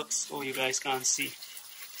how that looks? Oh, you guys can't see.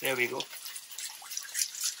 There we go.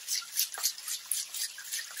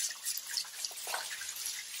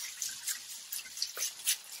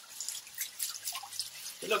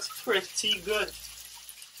 It looks pretty good.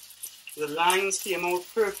 The lines came out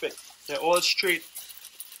perfect. They're all straight.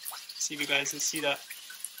 See if you guys can see that.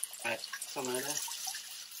 Alright, some of that.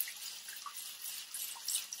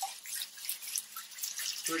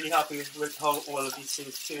 Really happy with how all of these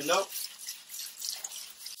things turned out.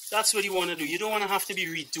 That's what you want to do. You don't want to have to be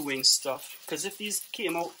redoing stuff. Because if these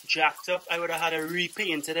came out jacked up, I would have had to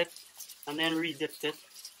repainted it and then redipped it.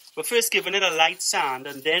 But first giving it a light sand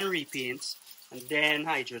and then repaint and then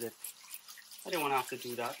hydrodip. I didn't want to have to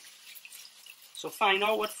do that. So find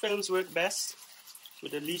out what films work best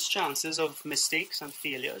with the least chances of mistakes and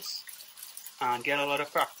failures. And get a lot of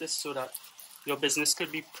practice so that your business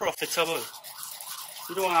could be profitable.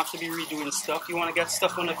 You don't have to be redoing stuff. You want to get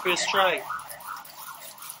stuff on the first try.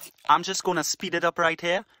 I'm just going to speed it up right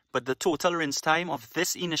here, but the total rinse time of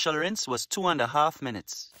this initial rinse was 2.5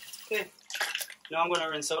 minutes. Okay, now I'm going to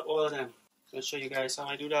rinse out all of them. I'll show you guys how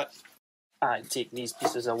I do that. I take these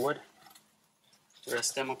pieces of wood,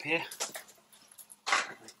 rest them up here,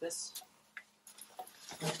 like this,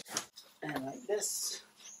 and like this.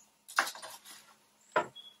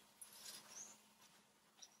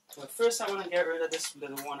 But first I want to get rid of this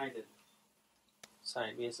little one I did.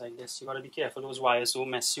 Sideways like this. You got to be careful, those wires will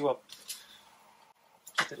mess you up.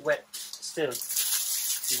 Keep it wet still.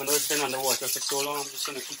 Even though it's been underwater for so long, I'm just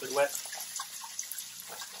going to keep it wet.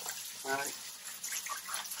 Alright.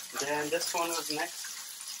 Then this one was next.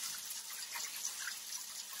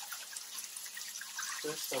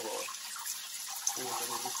 First of all, I'm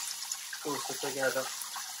going to close it together.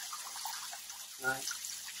 Alright.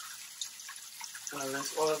 I'm going to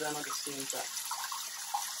rinse all of them at the same time.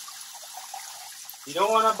 You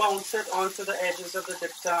don't want to bounce it onto the edges of the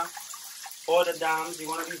dip tank or the dams. You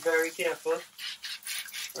want to be very careful.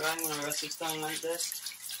 Alright, I'm going to rest this down like this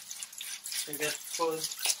to get full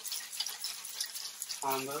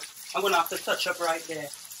angle. I'm going to have to touch up right there.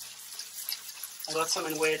 I got some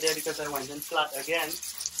in way there because I went in flat again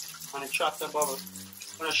and it trapped a bubble.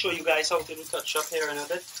 I'm going to show you guys how to do touch up here in a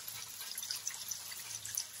bit.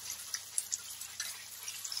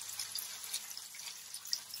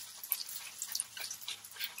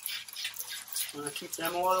 I'm going to keep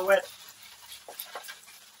them all wet.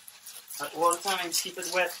 At all times, keep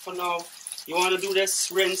it wet for now. You want to do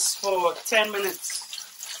this rinse for 10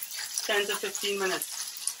 minutes. 10 to 15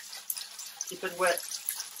 minutes. Keep it wet.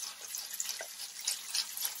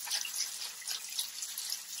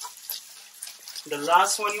 The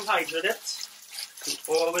last one you hydrodip, you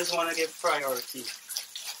always want to give priority.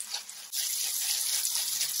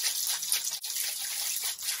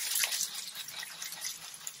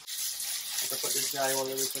 I have to put this guy all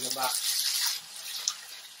the way to the back.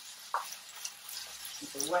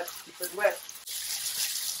 Keep it wet, keep it wet.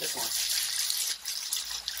 This one.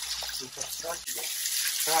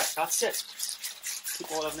 Alright, that's it.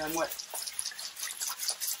 Keep all of them wet.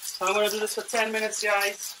 So I'm going to do this for 10 minutes,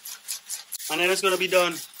 guys. And then it's going to be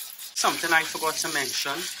done. Something I forgot to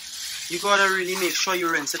mention. You got to really make sure you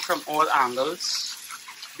rinse it from all angles.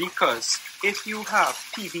 Because if you have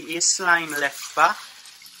PVA slime left back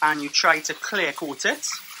and you try to clear coat it,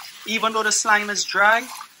 even though the slime is dry,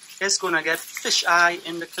 it's going to get fish eye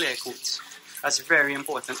in the clear coat. That's very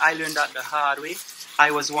important. I learned that the hard way.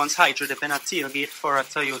 I was once hydrodipping a tailgate for a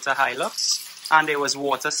Toyota Hilux and there was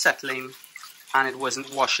water settling and it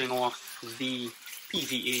wasn't washing off the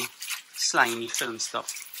PVA slimy film stuff.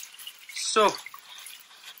 So,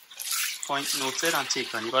 point noted and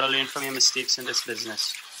taken. You gotta learn from your mistakes in this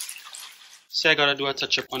business. So I gotta do a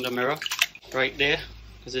touch up on the mirror right there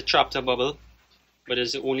because it trapped a bubble, but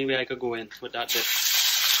it's the only way I could go in with that bit.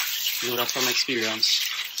 You know that from experience.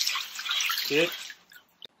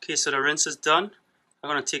 Okay, so the rinse is done. I'm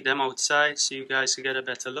gonna take them outside so you guys can get a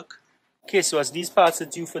better look. Okay, so as these parts are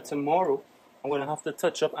due for tomorrow, I'm gonna have to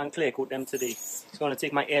touch up and clear coat them today. So I'm gonna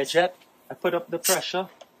take my air jet, I put up the pressure,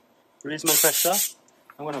 raise my pressure.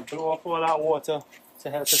 I'm gonna blow up all that water to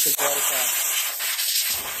help it to dry fast.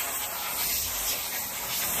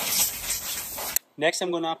 Next, I'm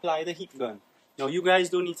gonna apply the heat gun. Now, you guys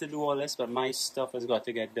don't need to do all this, but my stuff has got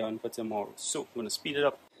to get done for tomorrow. So, I'm gonna speed it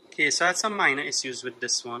up. Okay, so I had some minor issues with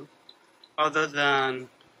this one, other than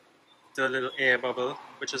the little air bubble,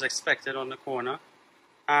 which is expected on the corner.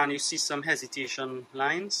 And you see some hesitation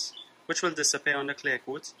lines, which will disappear on the clear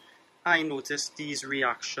coat. I noticed these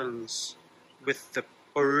reactions with the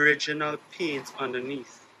original paint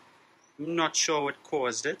underneath. I'm not sure what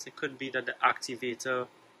caused it. It could be that the activator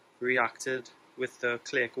reacted with the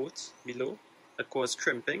clear coat below that caused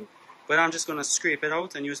crimping. But I'm just going to scrape it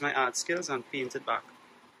out and use my art skills and paint it back.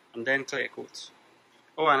 And then clear coat.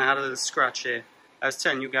 Oh, and I had a little scratch here. I was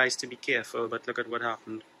telling you guys to be careful, but look at what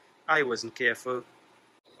happened. I wasn't careful.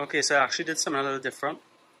 Okay, so I actually did something a little different.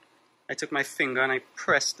 I took my finger and I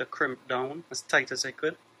pressed the crimp down as tight as I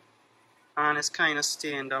could. And it's kind of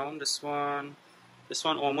staying down. This one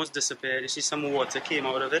almost disappeared. You see some water came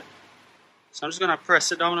out of it. So I'm just going to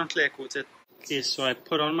press it down and clear coat it. Okay, so I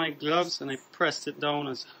put on my gloves and I pressed it down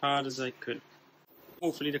as hard as I could.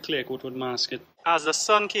 Hopefully the clear coat would mask it. As the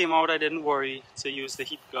sun came out, I didn't worry to use the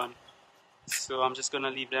heat gun. So I'm just going to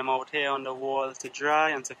leave them out here on the wall to dry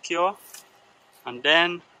and to cure. And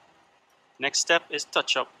then, next step is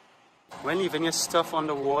touch up. When leaving your stuff on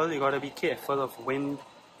the wall, you got to be careful of wind.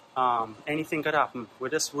 Anything could happen.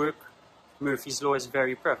 With this work, Murphy's Law is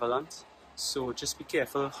very prevalent. So just be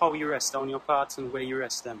careful how you rest down your parts and where you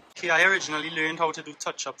rest them. Okay, I originally learned how to do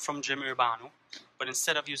touch up from Jim Urbano. But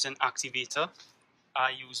instead of using activator,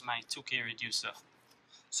 I use my 2K reducer.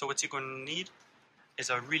 So what you're going to need is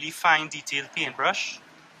a really fine detailed paintbrush.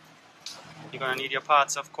 You're going to need your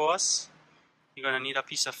parts, of course. You're going to need a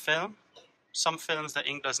piece of film. Some films, the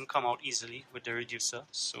ink doesn't come out easily with the reducer,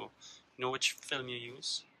 so you know which film you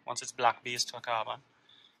use once it's black based or carbon.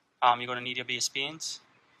 You're going to need your base paint,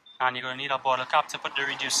 and you're going to need a bottle cap to put the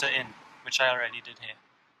reducer in, which I already did here.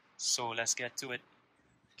 So let's get to it.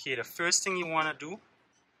 Okay, the first thing you want to do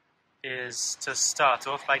is to start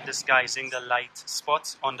off by disguising the light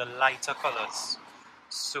spots on the lighter colors.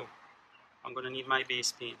 So I'm going to need my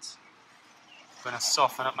base paint. I'm going to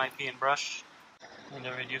soften up my paintbrush in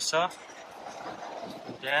the reducer,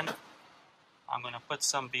 and then I'm going to put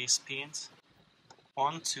some base paint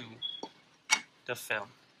onto the film.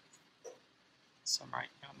 Some right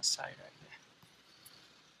on the side right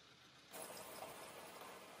there.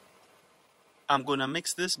 I'm going to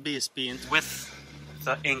mix this base paint with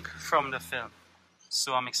the ink from the film.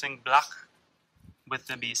 So I'm mixing black with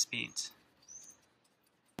the base paint.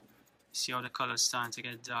 See how the colors starting to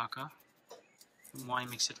get darker? The more I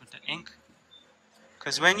mix it with the ink.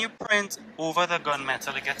 Because when you print over the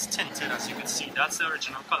gunmetal, it gets tinted, as you can see. That's the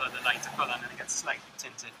original color, the lighter color, and then it gets slightly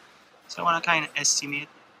tinted. So I want to kind of estimate.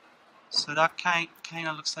 So that kind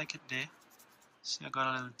of looks like it there. See, I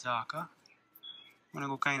got a little darker. I'm going to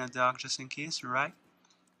go kind of dark just in case, right?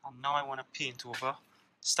 And now I want to paint over,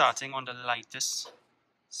 starting on the lightest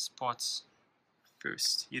spots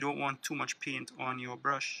first. You don't want too much paint on your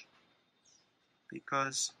brush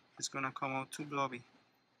because it's going to come out too blobby.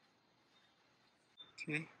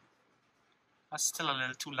 Okay, that's still a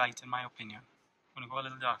little too light in my opinion. I'm going to go a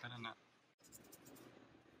little darker than that.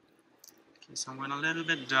 Okay, so I'm going a little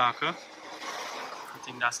bit darker. I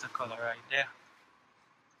think that's the color right there.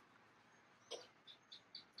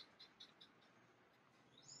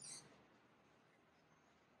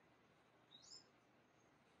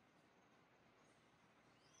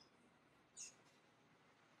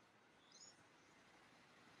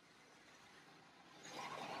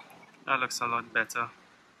 That looks a lot better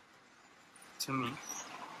to me.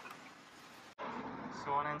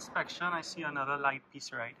 So on inspection, I see another light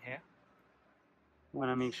piece right here. You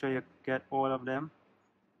want to make sure you get all of them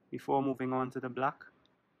before moving on to the black.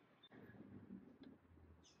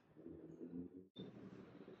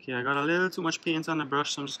 Okay, I got a little too much paint on the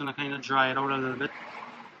brush, so I'm just going to kind of dry it out a little bit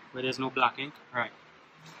where there's no black ink. Right.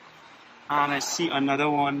 And I see another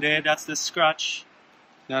one there. That's the scratch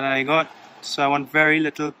that I got. So I want very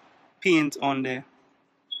little paint on there.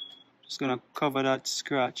 Just gonna cover that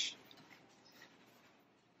scratch.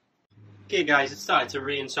 Okay guys, it started to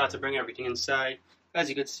rain, so I had to bring everything inside. As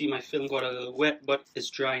you can see, my film got a little wet, but it's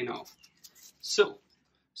dry now. So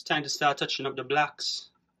it's time to start touching up the blacks.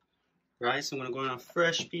 Right, so I'm gonna go on a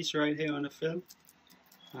fresh piece right here on the film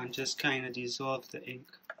and just kind of dissolve the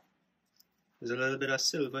ink. There's a little bit of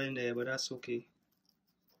silver in there, but that's okay.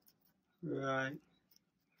 Right.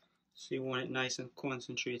 So you want it nice and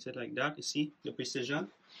concentrated like that, you see the precision,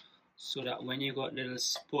 so that when you got little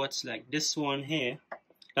spots like this one here,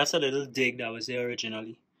 that's a little dig that was there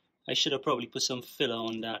originally. I should have probably put some filler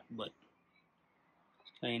on that, but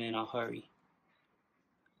kind of in a hurry.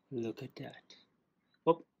 Look at that.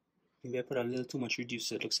 Oh, maybe I put a little too much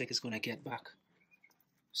reducer. It looks like it's gonna get back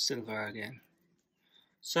silver again.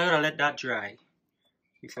 So I gotta let that dry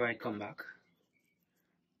before I come back.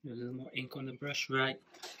 A little more ink on the brush, right?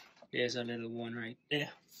 There's a little one right there.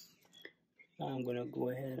 I'm gonna go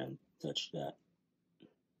ahead and touch that.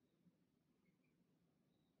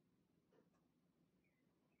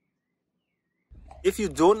 If you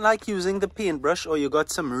don't like using the paintbrush or you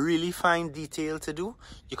got some really fine detail to do,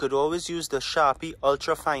 you could always use the Sharpie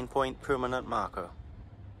Ultra Fine Point Permanent Marker.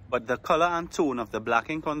 But the color and tone of the black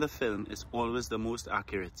ink on the film is always the most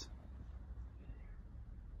accurate.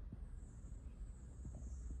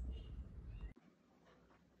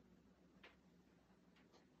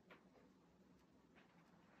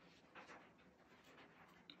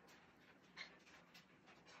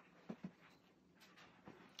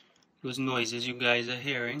 Those noises you guys are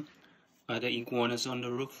hearing are the iguanas on the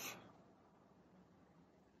roof.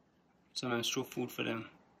 Sometimes throw food for them.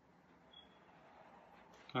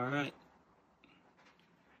 Alright.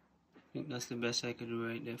 I think that's the best I could do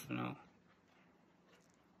right there for now.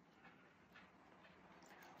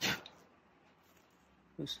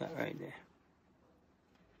 What's that right there?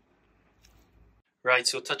 Right,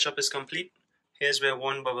 so touch up is complete. Here's where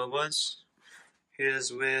one bubble was.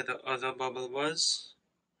 Here's where the other bubble was.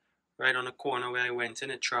 Right on the corner where I went in,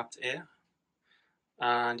 it trapped air.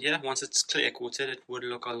 And yeah, once it's clear coated, it would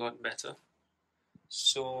look a lot better.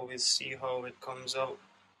 So we'll see how it comes out.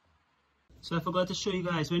 So I forgot to show you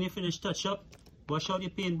guys, when you finish touch up, wash out your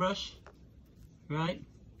paintbrush. Right?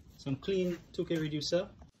 Some clean 2K reducer.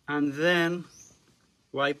 And then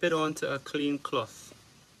wipe it onto a clean cloth.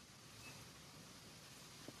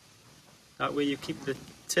 That way you keep the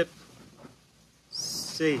tip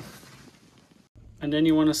safe. And then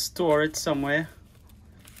you want to store it somewhere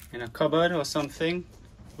in a cupboard or something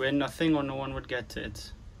where nothing or no one would get to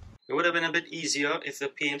it. It would have been a bit easier if the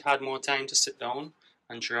paint had more time to sit down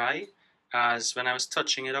and dry, as when I was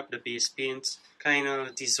touching it up, the base paint kind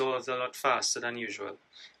of dissolved a lot faster than usual.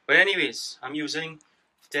 But anyways, I'm using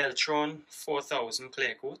Deltron 4000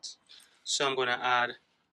 clear coat, so I'm going to add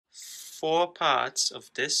 4 parts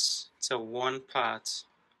of this to 1 part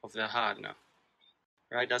of the hardener.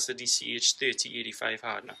 Right, that's the DCH 3085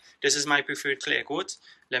 hardener. This is my preferred clear coat.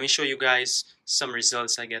 Let me show you guys some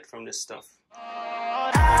results I get from this stuff.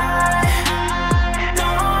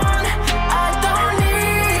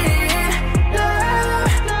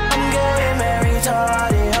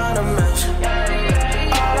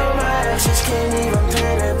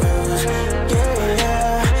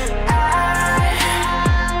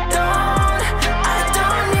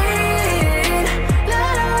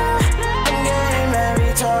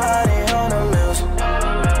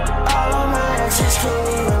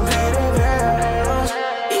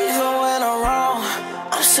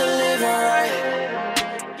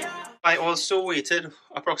 I also waited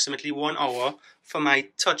approximately 1 hour for my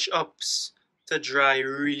touch-ups to dry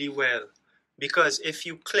really well, because if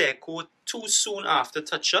you clear coat too soon after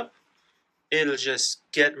touch-up, it'll just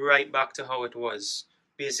get right back to how it was.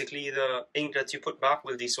 Basically, the ink that you put back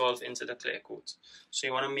will dissolve into the clear coat. So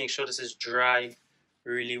you want to make sure this is dry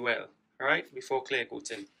really well, alright, before clear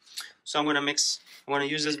coating. So I'm going to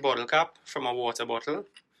use this bottle cap from a water bottle.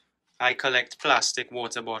 I collect plastic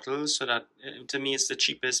water bottles so that, to me, it's the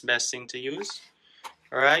cheapest, best thing to use.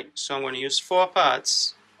 Alright, so I'm going to use 4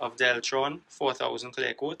 parts of Deltron 4000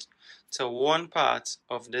 clear coat to 1 part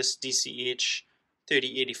of this DCH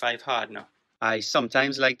 3085 hardener. I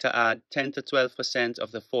sometimes like to add 10 to 12%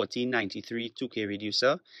 of the 1493 2K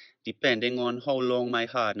reducer, depending on how long my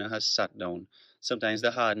hardener has sat down. Sometimes the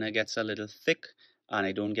hardener gets a little thick and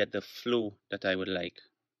I don't get the flow that I would like.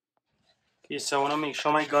 Okay, so I want to make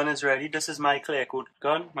sure my gun is ready. This is my clear coat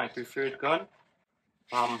gun, my preferred gun.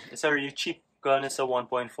 It's a really cheap gun, it's a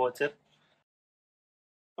 1.4 tip.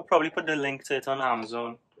 I'll probably put the link to it on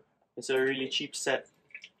Amazon. It's a really cheap set.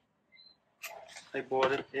 I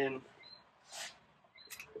bought it in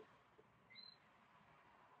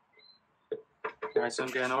Alright, so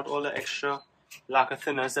I'm getting out all the extra lacquer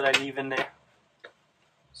thinners that I leave in there.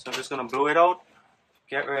 So I'm just going to blow it out,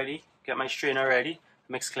 get ready, get my strainer ready,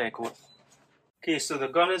 mix clear coat. Okay, so the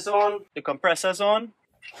gun is on, the compressor's on,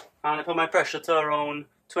 and I put my pressure to around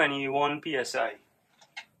 21 psi.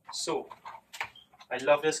 So, I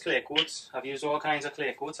love this clear coat. I've used all kinds of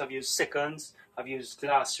clear coats. I've used Sickons, I've used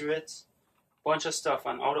Glacerates, bunch of stuff,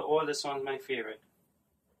 and out of all, this one's my favorite.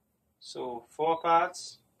 So, 4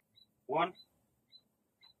 parts, 1,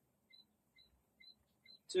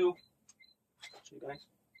 2, show you guys,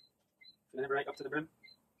 fill it right up to the brim.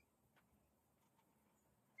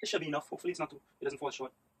 This should be enough. Hopefully it doesn't fall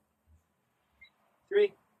short.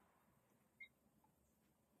 3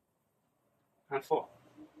 and 4.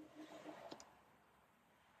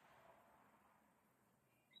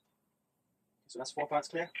 So that's 4 parts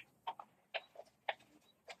clear.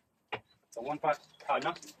 So 1 part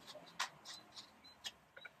hardener.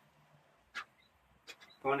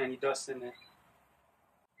 Don't want any dust in there.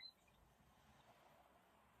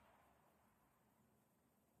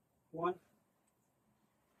 1.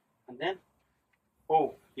 And then,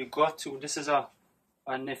 oh, you got to, this is a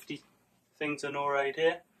nifty thing to know right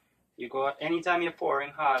here. You got, anytime you're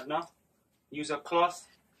pouring hardener, use a cloth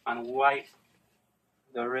and wipe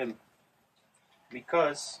the rim,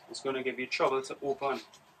 because it's going to give you trouble to open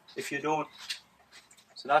if you don't.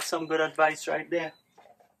 So that's some good advice right there.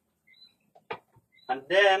 And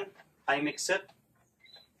then I mix it.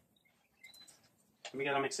 Let me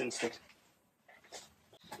get a mixing stick.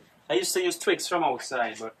 I used to use twigs from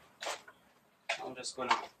outside, but I'm just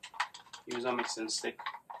gonna use a mixing stick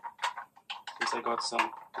since I got some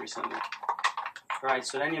recently. Right,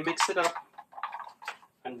 so then you mix it up,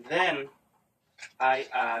 and then I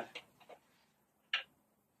add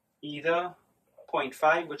either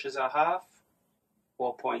 0.5, which is a half,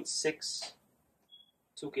 or 0.6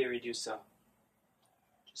 2K reducer.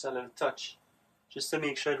 Just a little touch, just to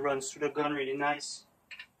make sure it runs through the gun really nice.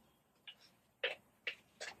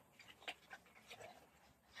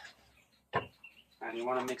 And you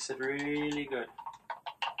want to mix it really good.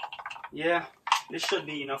 Yeah, this should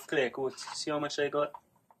be enough clear coat. See how much I got?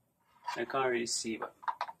 I can't really see, but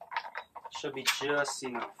it should be just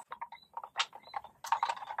enough.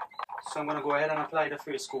 So I'm going to go ahead and apply the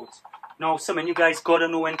first coat. Now, some of you guys got to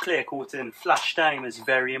know when clear coating, flash time is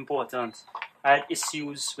very important. I had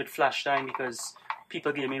issues with flash time because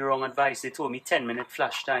people gave me wrong advice. They told me 10-minute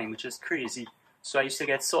flash time, which is crazy. So I used to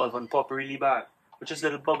get solvent pop really bad, which is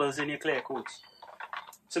little bubbles in your clear coat.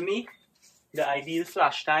 To me, the ideal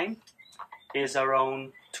flash time is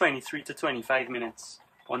around 23 to 25 minutes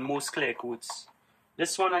on most clear coats.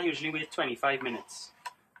 This one I usually wait 25 minutes.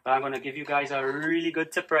 But I'm going to give you guys a really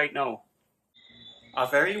good tip right now. A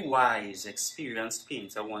very wise, experienced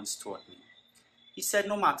painter once taught me. He said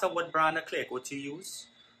no matter what brand of clear coat you use,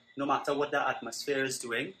 no matter what the atmosphere is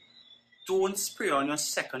doing, don't spray on your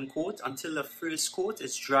second coat until the first coat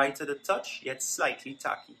is dry to the touch, yet slightly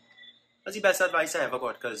tacky. That's the best advice I ever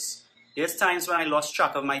got, because there's times when I lost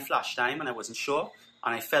track of my flash time and I wasn't sure,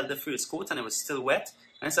 and I felt the first coat and it was still wet,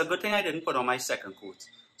 and it's a good thing I didn't put on my second coat.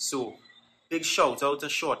 So, big shout out to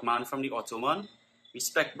Short Man from the Ottoman.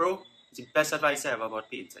 Respect, bro. It's the best advice I ever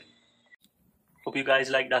got painting. Hope you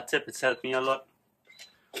guys like that tip. It's helped me a lot.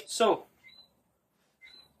 So,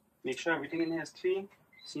 make sure everything in here is clean.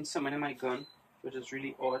 Seen something in my gun, which is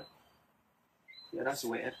really odd. Yeah, that's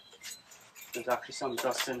weird. There's actually some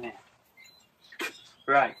dust in here.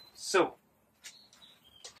 Right, so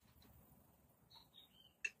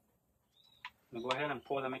Now go ahead and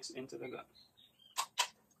pour the mix into the gun.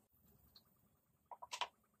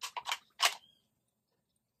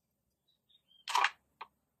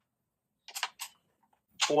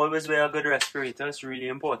 Always wear a good respirator. It's really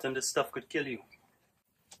important. This stuff could kill you.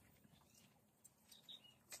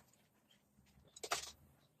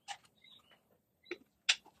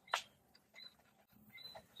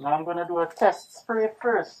 Now I'm going to do a test spray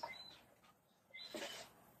first.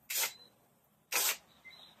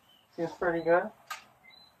 Seems pretty good.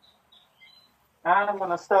 And I'm going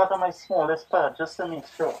to start on my smallest pad just to make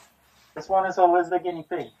sure. This one is always the guinea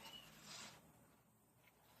pig.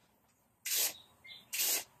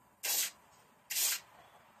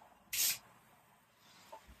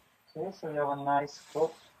 Okay, so we have a nice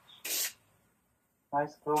cloth.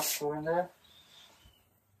 Nice cloth going there.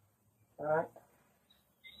 Alright.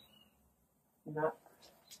 See that?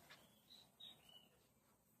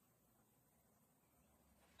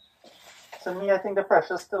 To me, I think the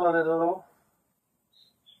pressure's still a little low.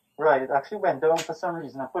 Right, it actually went down for some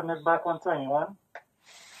reason. I'm putting it back on 21.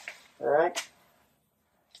 Alright.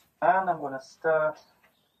 And I'm going to start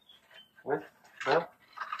with the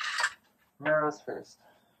mirrors first.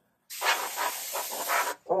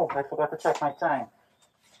 Oh, I forgot to check my time.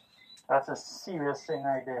 That's a serious thing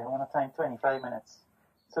right there. I want to time 25 minutes.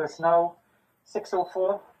 So it's now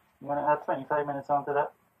 6:04. I'm going to add 25 minutes onto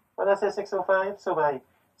that. But I say 6:05, so by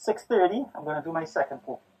 6:30, I'm going to do my second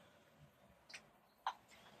pour.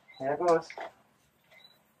 Here it goes.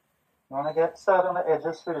 You want to start on the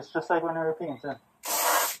edges first, just like when we were painting.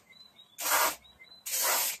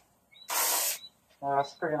 Now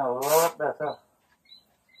that's spraying a lot better.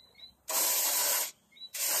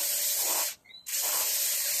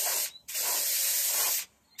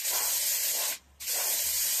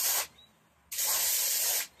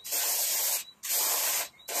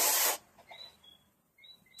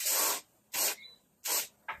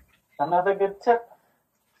 Another good tip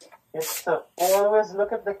is to always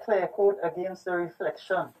look at the clear coat against the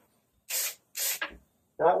reflection.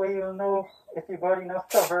 That way you'll know if you got enough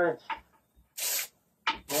coverage.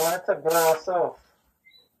 You want it to glass off.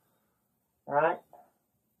 Right?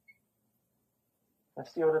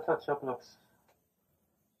 Let's see how the touch-up looks.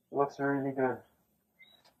 It looks really good.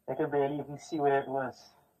 I could barely even see where it was.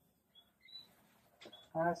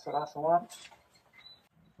 Alright, so that's one.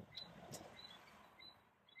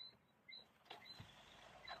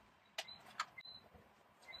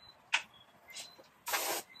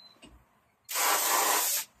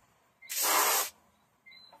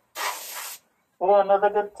 Oh, another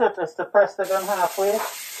good tip is to press the gun halfway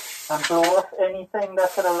and blow off anything that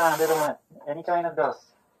could have landed on it, any kind of dust.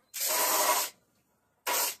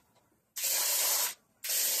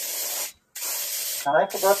 And I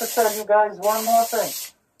forgot to tell you guys one more thing.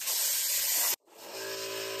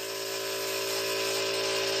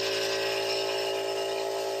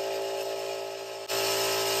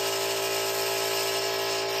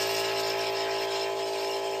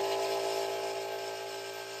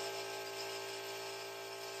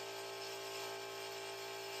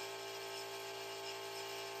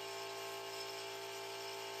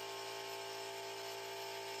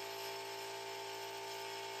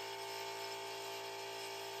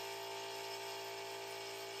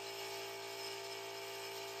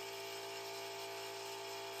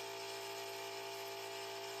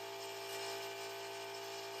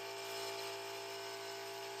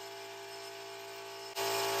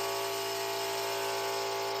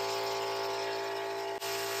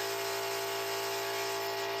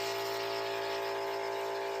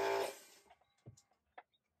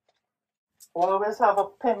 Always have a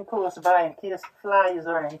pin close by in case flies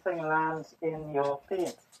or anything lands in your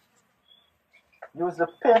paint. Use the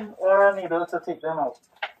pin or a needle to take them out.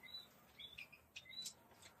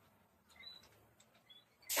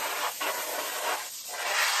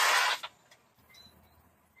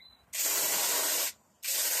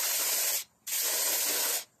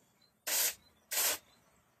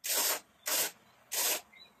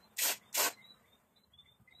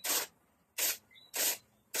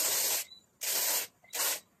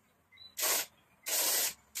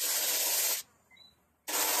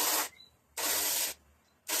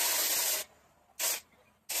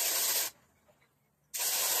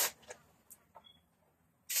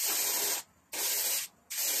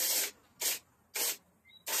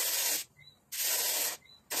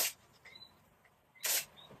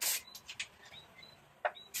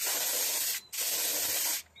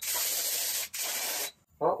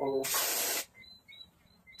 Uh-oh.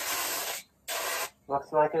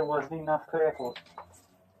 Looks like it wasn't enough clear coat.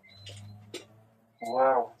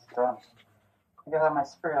 Wow, it's done. I think I have my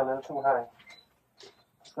spray a little too high.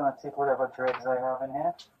 Just going to take whatever dregs I have in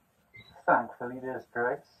here. Thankfully there's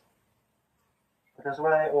dregs. Because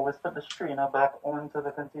why I always put the strainer back onto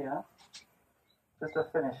the container just to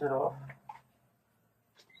finish it off.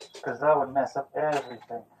 Because that would mess up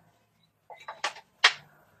everything.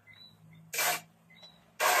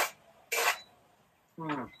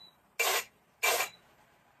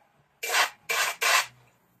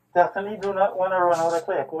 Definitely do not want to run out of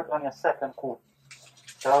clear coat on your second coat.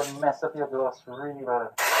 That would mess up your gloss really bad.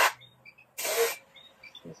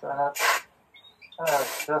 See, so I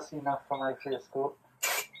have just enough for my face coat.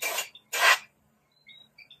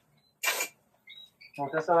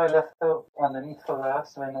 Notice how I left out underneath for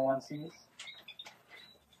last so no one sees.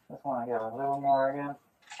 Just want to get a little more again.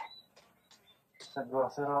 Just to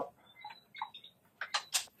gloss it up.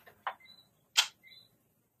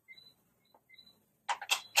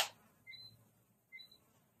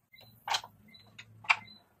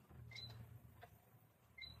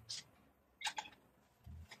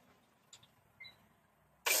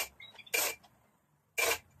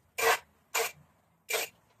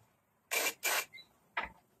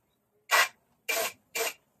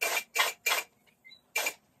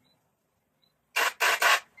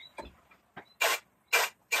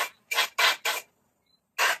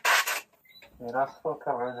 Yeah, that's full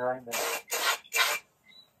coverage right there.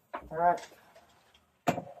 Alright.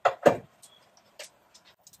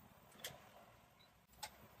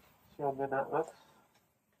 See how good that looks.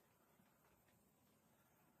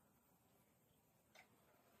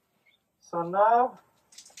 So now,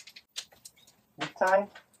 the time,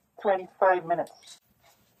 25 minutes.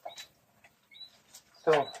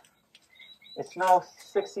 So, it's now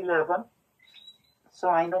 6:11. So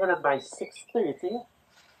I know that by 6:30,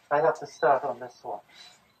 I have to start on this one.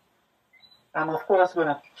 I'm of course going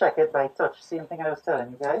to check it by touch. Same thing I was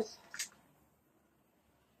telling you guys.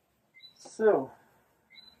 So,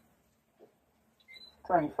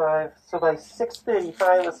 25. So by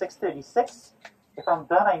 6:35 or 6:36, if I'm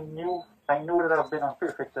done, I know that I've been on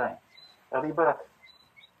perfect time. I'll be back.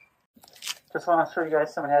 Just want to show you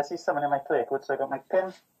guys something. I see something in my clear coat. So I got my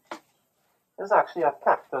pin. There's actually a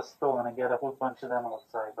cactus stone. I get a whole bunch of them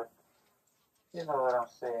outside, but you know what I'm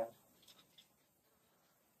saying.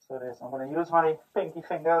 So this, I'm going to use my pinky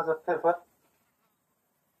finger as a pivot.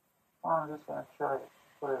 I'm just going to try it,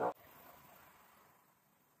 put it up.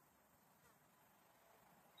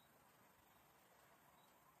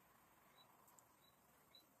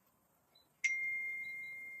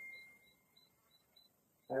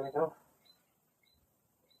 There we go.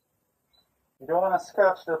 You don't want to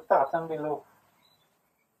scratch the pattern below.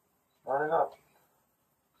 Got it up.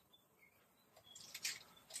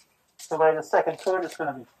 So by the second coat, it's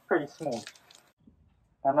going to be pretty smooth.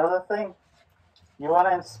 Another thing, you want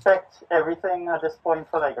to inspect everything at this point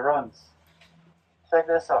for like runs. Check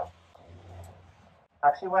this out.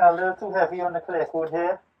 Actually went a little too heavy on the clear coat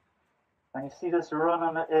here. And you see this run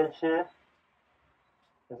on the edge here?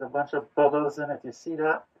 There's a bunch of bubbles in it. You see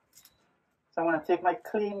that? So I'm going to take my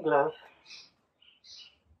clean glove.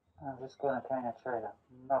 I'm just going to kind of try to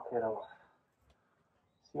knock it off.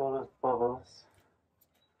 See all those bubbles?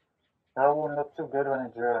 That won't look too good when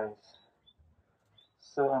it dries.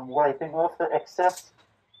 So I'm wiping off the excess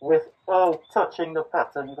without touching the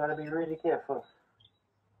pattern. You got to be really careful.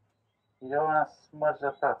 You don't want to smudge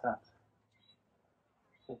the pattern.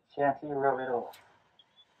 So gently rub it off.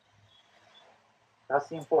 That's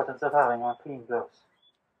the importance of having on clean gloves.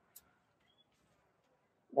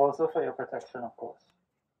 Also for your protection, of course.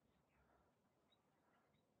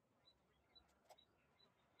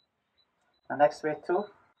 The next way too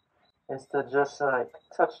is to just like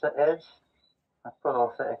touch the edge and pull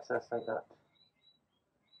off the excess like that.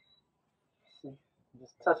 See,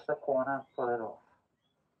 just touch the corner and pull it off.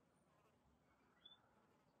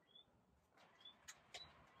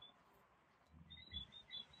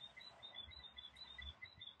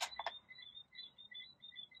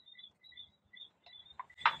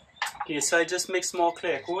 Okay, so I just mixed more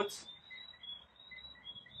clear coat.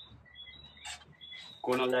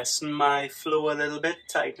 Gonna lessen my flow a little bit,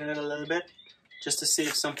 tighten it a little bit, just to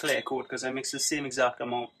save some clear coat because I mixed the same exact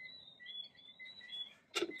amount.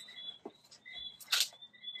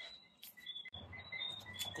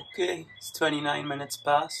 Okay, it's 29 minutes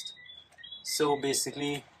past. So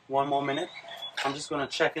basically, one more minute. I'm just gonna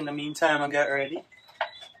check in the meantime and get ready.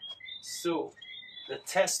 So, the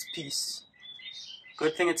test piece.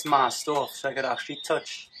 Good thing it's masked off so I could actually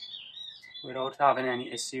touch without having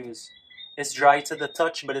any issues. It's dry to the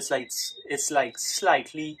touch, but it's like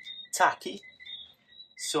slightly tacky.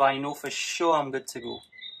 So I know for sure I'm good to go.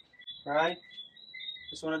 Right?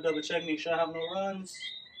 Just want to double check, make sure I have no runs.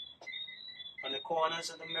 on the corners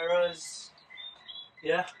of the mirrors.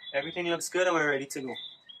 Yeah, everything looks good and we're ready to go.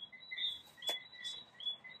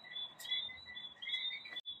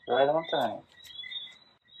 Right on time.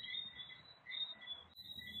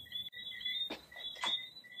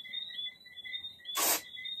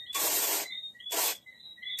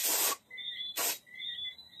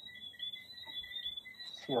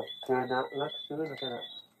 See how good that looks too, look at that.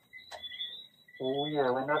 Oh yeah,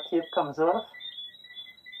 when that tape comes off,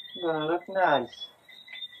 it's gonna look nice.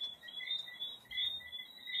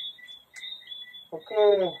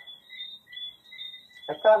 Okay.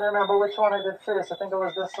 I can't remember which one I did first. I think it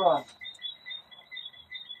was this one.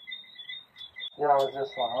 Yeah, it was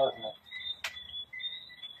this one, wasn't it?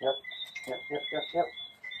 Yep.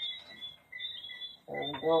 There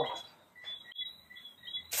we go.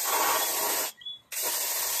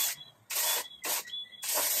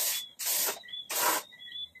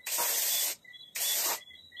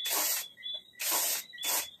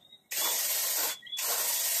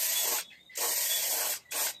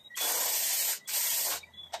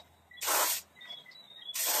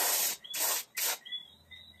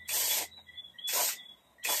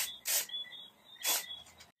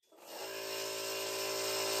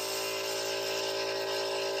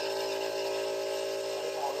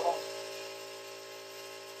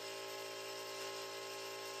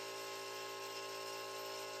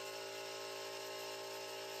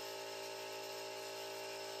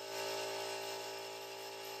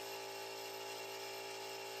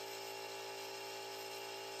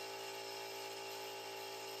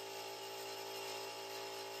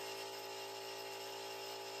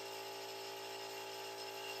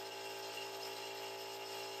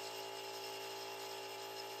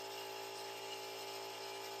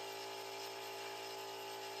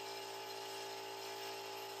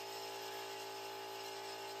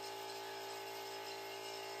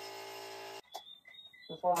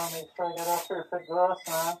 Just want to make sure I get a perfect glass,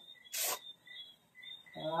 man.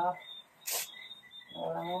 You know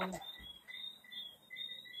what I mean?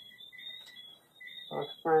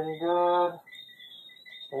 Looks pretty good.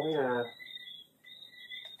 Oh yeah.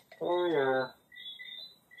 Oh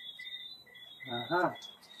yeah.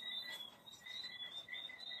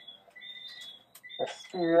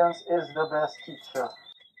 Experience is the best teacher.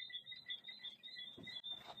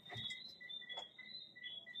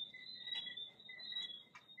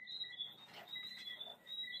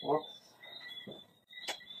 Whoops.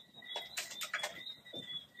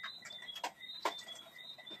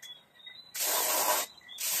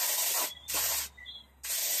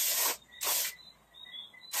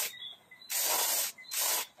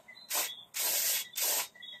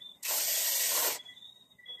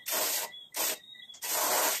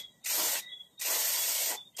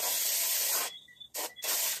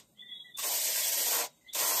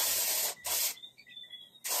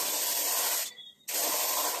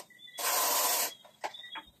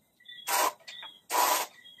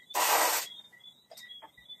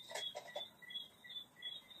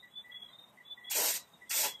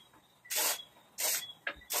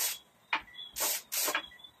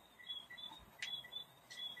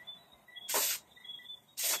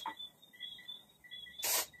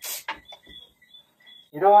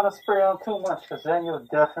 You don't want to spray on too much because then you'll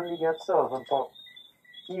definitely get solvent pop,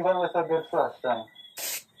 even with a good flush time.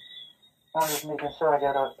 I'm just making sure I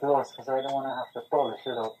get out gloss because I don't want to have to polish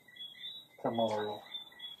it up tomorrow.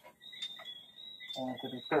 I want it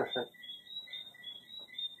to be perfect.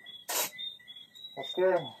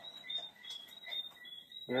 Okay.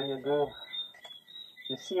 There you go.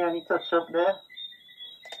 You see any touch up there?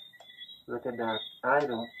 Look at that. I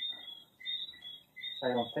don't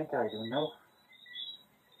think I do, no.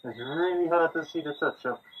 It's really hard to see the touch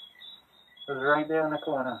up. It's right there in the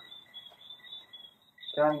corner.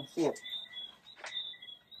 Can't even see it.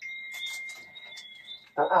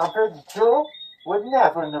 The average Joe would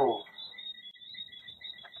never know.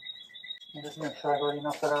 Let me just make sure I got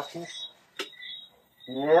enough of that piece.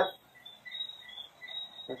 Yep.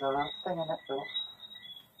 There's a little thing in it though.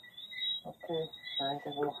 Okay, ready to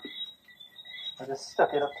go. I just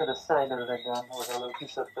stuck it up to the side of the gun with a little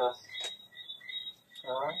piece of dust.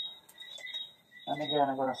 Alright. And again,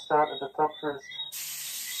 I'm going to start at the top first.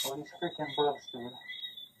 All these freaking bugs, dude.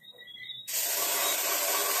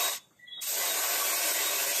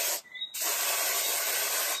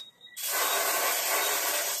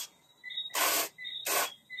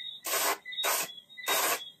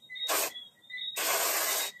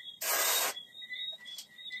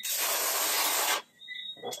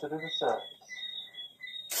 Go to the sides.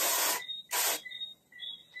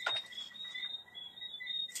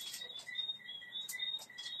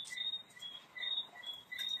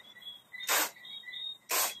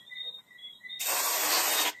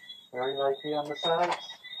 Very lightly on the sides.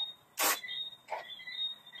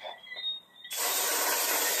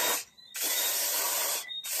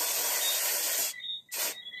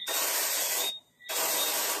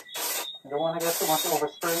 I don't want to get too much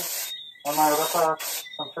overspray on my other parts,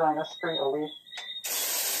 so I'm trying to spray away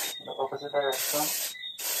in the opposite direction.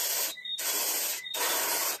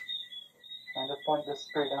 Trying to point this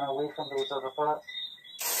spray gun away from those other parts.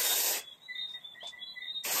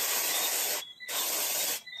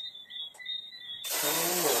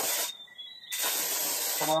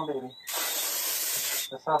 Come on, baby.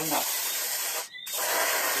 Let's have enough.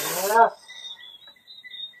 Yes!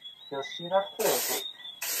 Just enough clear.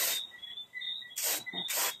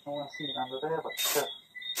 No one see it under there, but still.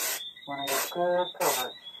 Want to get good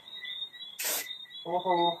coverage.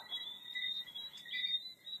 Oh,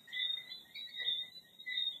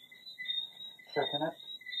 checking it.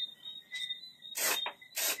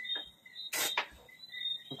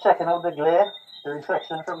 I'm checking out the glare, the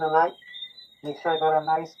reflection from the light. Make sure I got a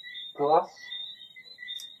nice gloss.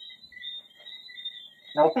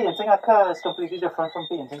 Now painting a car is completely different from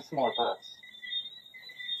painting small parts.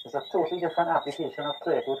 It's a totally different application of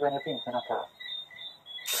clear coat when you're painting a car.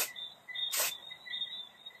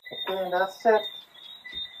 Okay, and that's it.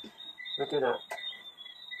 Look at that.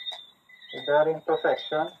 With that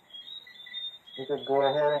imperfection, you could go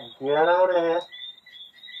ahead and get out of here.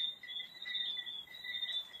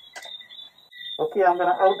 Okay, I'm going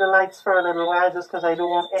to out the lights for a little while just because I don't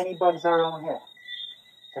want any bugs around here.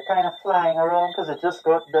 They're kind of flying around because it just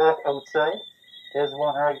got dark outside. There's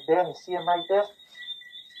one right there. You see him right there?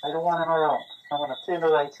 I don't want him around. I'm going to turn the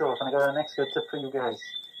lights off and I got a next good tip for you guys.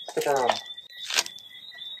 Stick around.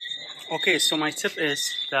 Okay, so my tip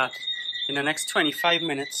is that in the next 25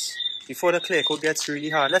 minutes, before the clear coat gets really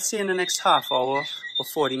hard, let's say in the next half hour or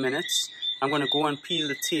 40 minutes, I'm going to go and peel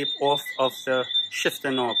the tape off of the shifter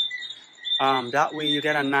knob. That way you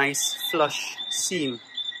get a nice flush seam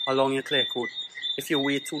along your clear coat. If you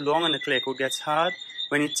wait too long and the clear coat gets hard,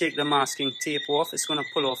 when you take the masking tape off, it's going to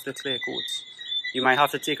pull off the clear coat. You might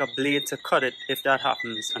have to take a blade to cut it if that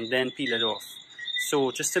happens and then peel it off.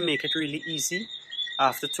 So just to make it really easy,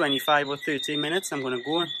 after 25 or 30 minutes, I'm going to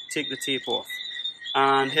go and take the tape off.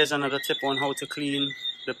 And here's another tip on how to clean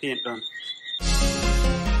the paint gun.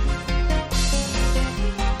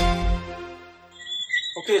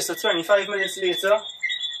 Okay, so 25 minutes later,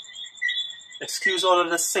 excuse all of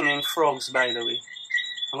the singing frogs by the way.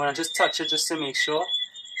 I'm going to just touch it just to make sure.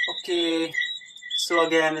 Okay, so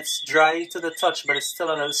again it's dry to the touch but it's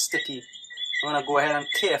still a little sticky. I'm going to go ahead and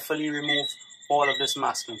carefully remove all of this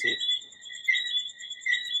masking tape.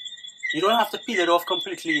 You don't have to peel it off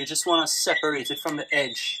completely, you just want to separate it from the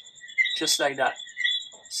edge. Just like that.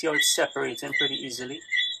 See how it's separating pretty easily?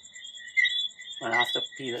 I'm going to have to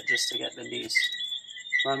peel it just to get the base.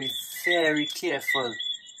 I'm going to be very careful.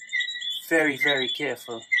 Very, very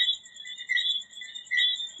careful.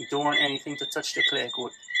 You don't want anything to touch the clear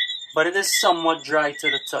coat. But it is somewhat dry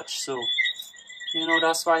to the touch, so you know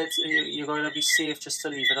that's why you're going to be safe just to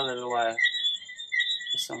leave it a little while.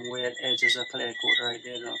 There's some weird edges of clear coat right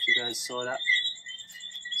there. I don't know if you guys saw that.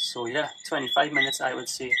 So yeah, 25 minutes I would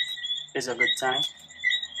say is a good time.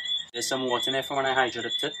 There's some water in there from when I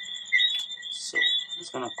hydrodipped it. So I'm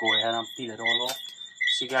just going to go ahead and peel it all off.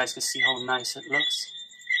 So you guys can see how nice it looks.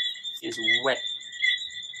 It's wet.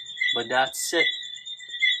 But that's it.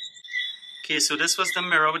 Okay, so this was the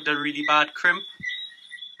mirror with the really bad crimp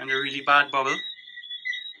and the really bad bubble.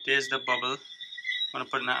 There's the bubble. I'm going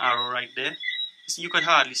to put an arrow right there. You could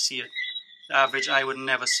hardly see it. The average eye would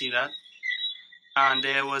never see that. And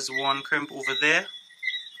there was one crimp over there,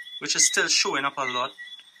 which is still showing up a lot.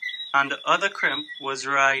 And the other crimp was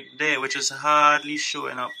right there, which is hardly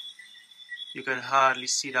showing up. You could hardly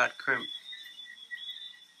see that crimp.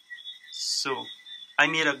 So I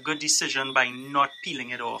made a good decision by not peeling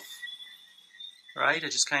it off. Right?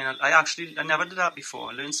 I never did that before.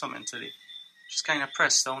 I learned something today. Just kind of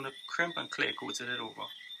press down the crimp and clear coated it over.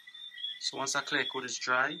 So once that clear coat is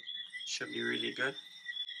dry, it should be really good.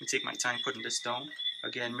 Let me take my time putting this down.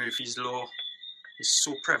 Again, Murphy's Law is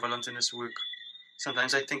so prevalent in this work.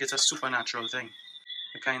 Sometimes I think it's a supernatural thing.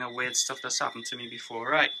 The kind of weird stuff that's happened to me before.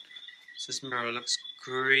 Right. So this mirror looks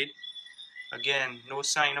great. Again, no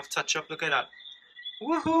sign of touch-up. Look at that.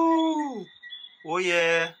 Woohoo! Oh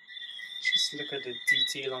yeah! Just look at the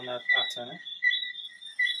detail on that pattern.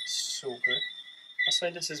 So good. That's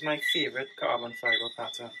why this is my favorite carbon fiber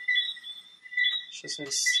pattern. It's just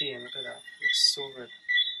insane. Look at that. It looks so good.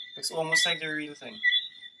 Looks almost like the real thing.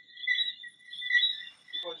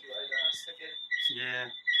 Yeah.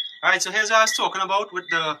 Alright, so here's what I was talking about with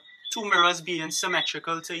the two mirrors being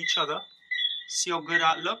symmetrical to each other. See how good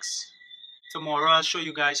that looks? Tomorrow I'll show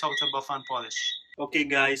you guys how to buff and polish. Okay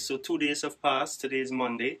guys, so 2 days have passed. Today is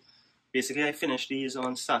Monday. Basically I finished these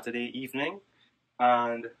on Saturday evening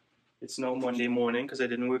and it's now Monday morning because I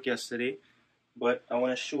didn't work yesterday. But I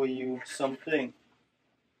want to show you something.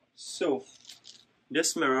 So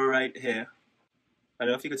this mirror right here, I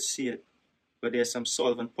don't know if you could see it, but there's some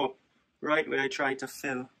solvent pop right where I tried to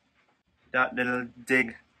fill that little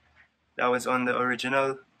dig that was on the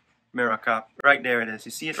original mirror cap. Right there it is.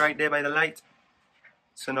 You see it right there by the light?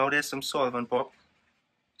 So now there's some solvent pop.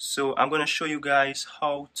 So I'm going to show you guys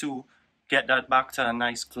how to get that back to a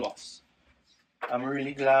nice gloss. I'm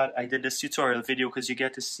really glad I did this tutorial video because you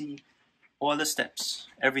get to see all the steps,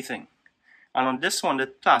 everything. And on this one, the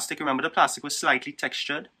plastic, remember the plastic was slightly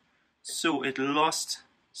textured, so it lost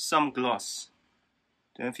some gloss.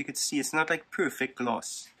 Don't know if you could see, it's not like perfect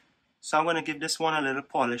gloss. So I'm going to give this one a little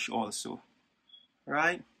polish also.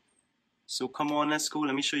 Right? So come on, let's go.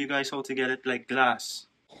 Let me show you guys how to get it like glass.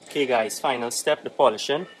 Okay guys, final step, the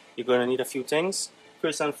polishing. You're going to need a few things.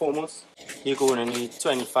 First and foremost, you're going to need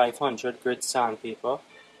 2500 grit sandpaper.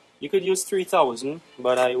 You could use 3000,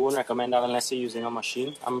 but I won't recommend that unless you're using a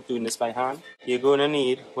machine. I'm doing this by hand. You're going to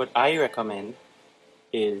need, what I recommend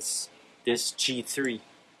is this G3.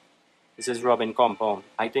 This is rubbing compound.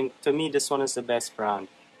 I think, to me, this one is the best brand.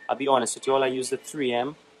 I'll be honest with you all, I used the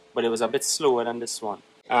 3M, but it was a bit slower than this one.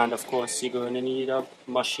 And of course, you're going to need a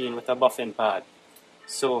machine with a buffing pad.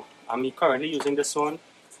 So, I'm currently using this one.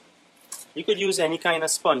 You could use any kind of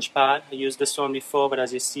sponge pad. I used this one before, but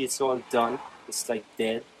as you see, it's all done. It's like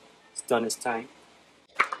dead. It's done its time.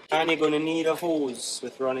 And you're going to need a hose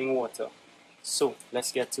with running water. So,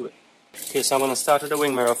 let's get to it. Okay, so I'm going to start with the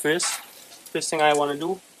wing mirror first. First thing I want to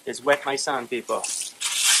do is wet my sandpaper.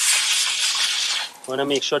 I want to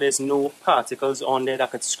make sure there's no particles on there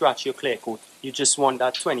that could scratch your clear coat. You just want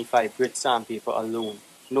that 25 grit sandpaper alone.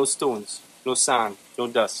 No stones, no sand, no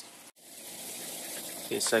dust.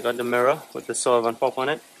 Okay, so I got the mirror with the solvent pop on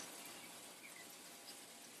it.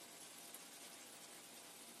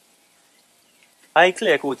 I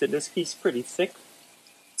clear coated this piece pretty thick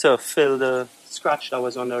to fill the scratch that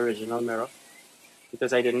was on the original mirror.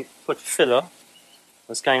 Because I didn't put filler,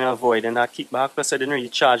 I was kind of avoiding that kickback. Plus I didn't really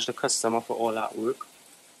charge the customer for all that work.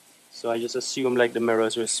 So I just assumed like the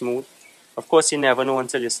mirrors were smooth. Of course you never know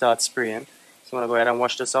until you start spraying. So I'm going to go ahead and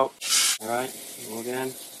wash this out. Alright, go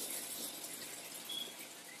again.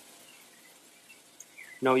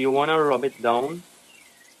 Now you want to rub it down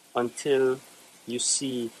until you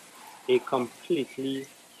see a completely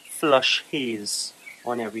flush haze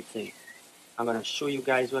on everything. I'm going to show you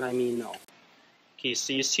guys what I mean now. Okay,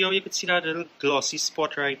 so you see how you could see that little glossy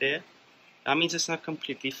spot right there? That means it's not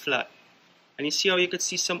completely flat. And you see how you could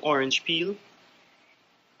see some orange peel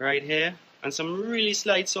right here and some really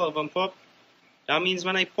slight solvent pop? That means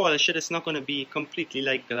when I polish it, it's not going to be completely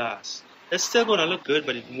like glass. It's still going to look good,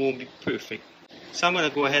 but it won't be perfect. So I'm going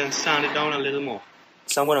to go ahead and sand it down a little more.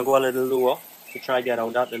 So I'm going to go a little lower to try to get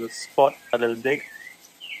out that little spot, that little dig.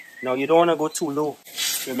 Now you don't want to go too low.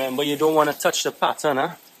 Remember, you don't want to touch the pattern,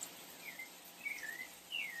 huh?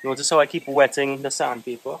 Notice how I keep wetting the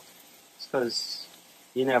sandpaper? It's because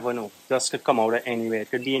you never know. Dust could come out of anywhere. It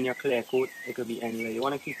could be in your clear coat. It could be anywhere. You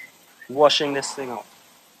want to keep washing this thing out.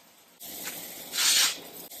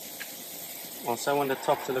 Also, I want the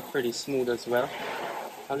top to look pretty smooth as well.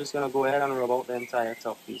 I'm just going to go ahead and rub out the entire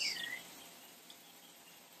top piece.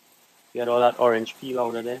 Get all that orange peel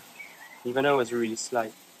out of there. Even though it's really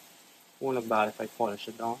slight. Won't look bad if I polish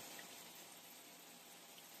it down.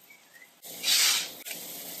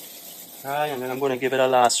 Alright, and then I'm going to give it a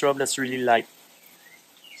last rub that's really light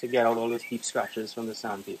to get out all those deep scratches from the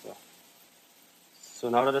sandpaper. So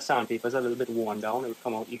now that the sandpaper is a little bit worn down, it will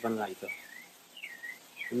come out even lighter.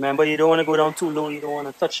 Remember, you don't want to go down too low. You don't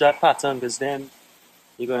want to touch that pattern because then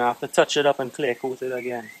you're going to have to touch it up and clear coat it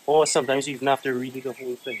again. Or sometimes you even have to redo the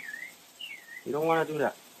whole thing. You don't want to do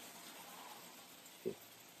that. Okay.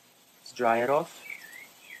 Let's dry it off.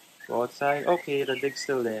 Go outside. Okay, the dig's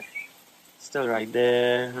still there. Still right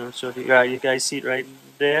there. I'm sure you guys see it right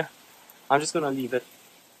there. I'm just going to leave it.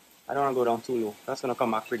 I don't want to go down too low. That's going to come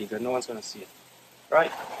back pretty good. No one's going to see it.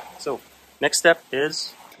 Right? So, next step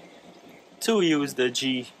is to use the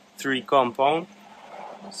G3 compound.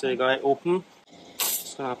 So you got it open.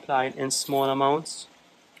 Just going to apply it in small amounts.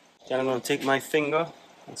 Then I'm going to take my finger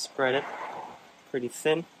and spread it pretty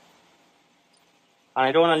thin. And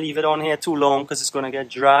I don't want to leave it on here too long because it's going to get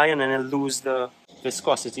dry and then it'll lose the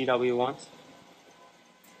viscosity that we want.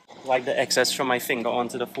 Wipe the excess from my finger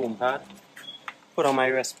onto the foam pad. Put on my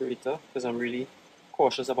respirator because I'm really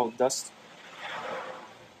cautious about dust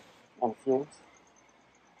and fumes.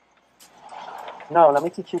 Now, let me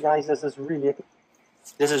teach you guys, this is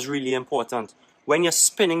really important. When you're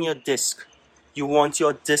spinning your disc, you want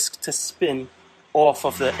your disc to spin off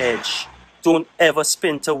of the edge. Don't ever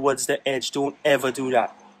spin towards the edge. Don't ever do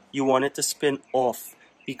that. You want it to spin off,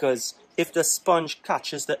 because if the sponge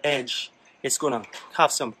catches the edge, it's gonna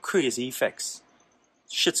have some crazy effects.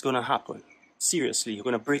 Shit's gonna happen. Seriously, you're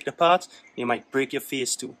gonna break the part. You might break your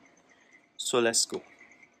face too. So let's go.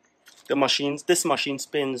 This machine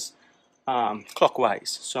spins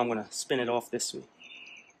clockwise, so I'm gonna spin it off this way.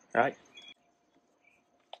 Right?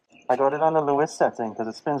 I got it on the lowest setting because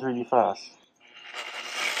it spins really fast.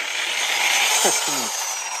 15.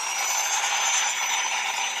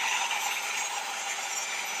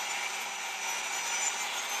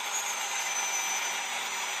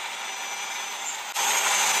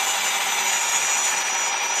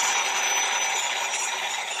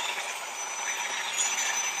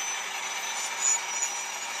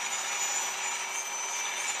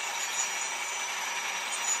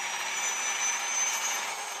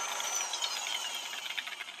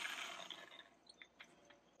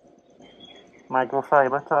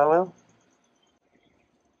 Microfiber towel.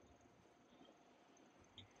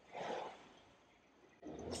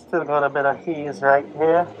 Still got a bit of haze right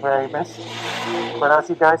here where I missed. But as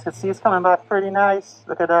you guys can see, it's coming back pretty nice.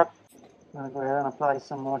 Look at that. I'm going to go ahead and apply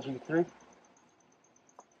some more G3.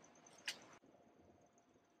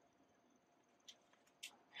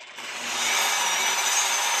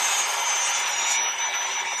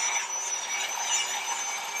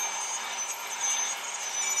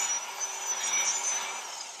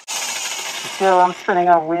 See how I'm spinning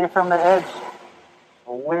away from the edge?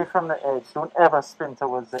 Away from the edge. Don't ever spin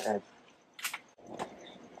towards the edge.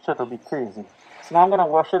 Shit will be crazy. So now I'm going to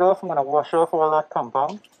wash it off. I'm going to wash off all that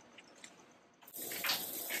compound.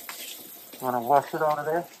 I'm going to wash it out of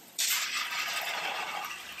there.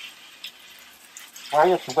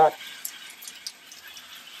 Why it's wet?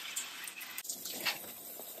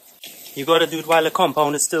 You gotta do it while the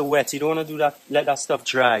compound is still wet. You don't wanna do that, let that stuff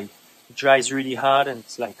dry. It dries really hard and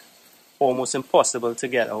it's like almost impossible to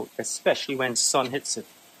get out, especially when sun hits it.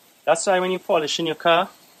 That's why when you polish in your car,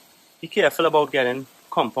 be careful about getting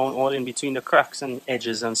compound all in between the cracks and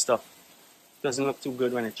edges and stuff. It doesn't look too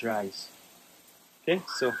good when it dries. Okay,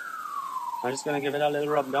 so I'm just gonna give it a little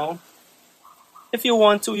rub down. If you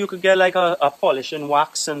want to, you could get like a polishing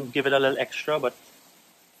wax and give it a little extra, but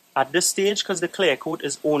at this stage, because the clear coat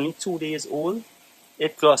is only 2 days old,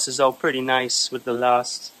 it glosses out pretty nice with the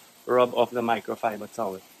last rub of the microfiber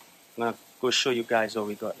towel. I'm going to go show you guys what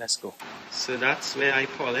we got. Let's go. So that's where I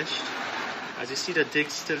polished. As you see, the dig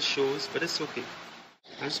still shows, but it's okay.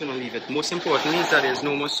 I'm just going to leave it. Most importantly is that there's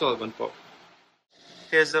no more solvent pop.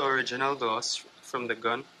 Here's the original gloss from the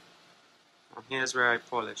gun. And here's where I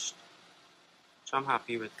polished, which I'm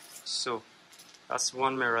happy with. So that's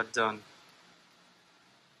one mirror done.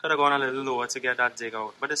 Could have gone a little lower to get that dig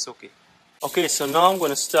out, but it's okay. Okay, so now I'm going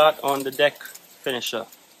to start on the deck finisher.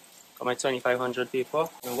 Got my 2500 paper. I'm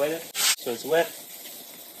going to wet it so it's wet.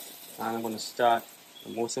 And I'm going to start the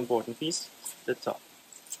most important piece, the top.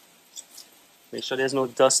 Make sure there's no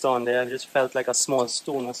dust on there. I just felt like a small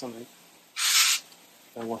stone or something.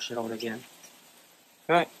 I'll wash it out again.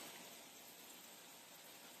 Alright.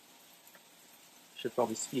 Should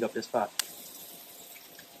probably speed up this part.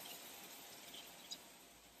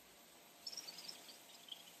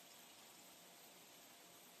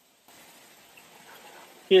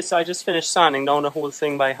 Okay, so I just finished sanding down the whole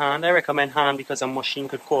thing by hand. I recommend hand because a machine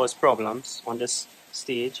could cause problems on this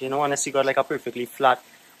stage, you know, unless you got like a perfectly flat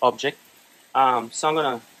object. So I'm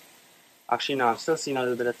gonna, actually now I'm still seeing a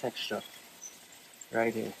little bit of texture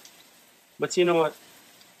right here. But you know what,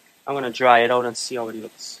 I'm gonna dry it out and see how it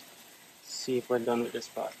looks. See if we're done with this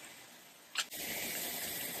part.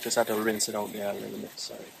 Just had to rinse it out there a little bit,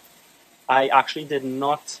 sorry. I actually did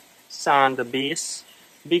not sand the base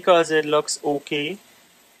because it looks okay.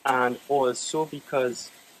 And also because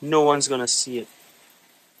no one's gonna see it.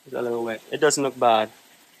 It's a little wet. It doesn't look bad.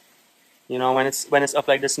 You know, when it's up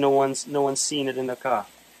like this, no one's seeing it in the car.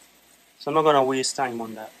 So I'm not gonna waste time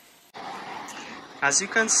on that. As you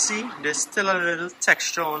can see, there's still a little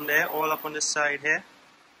texture on there, all up on the side here,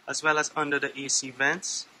 as well as under the AC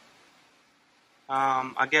vents.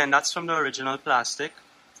 Again, that's from the original plastic.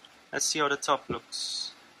 Let's see how the top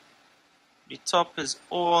looks. The top is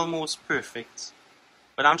almost perfect.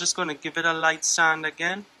 But I'm just going to give it a light sand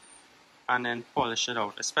again and then polish it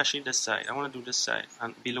out, especially this side. I want to do this side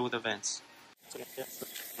and below the vents.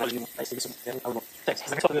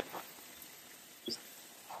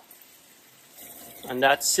 And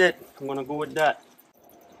that's it. I'm going to go with that.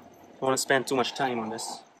 I don't want to spend too much time on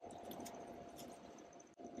this.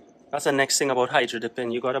 That's the next thing about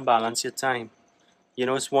hydrodipping. You gotta balance your time. You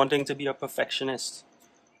know, it's one thing to be a perfectionist,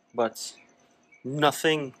 but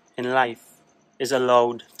nothing in life is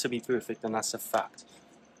allowed to be perfect, and that's a fact.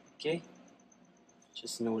 Okay?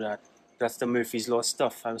 Just know that. That's the Murphy's Law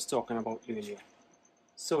stuff I was talking about earlier.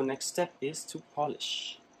 So next step is to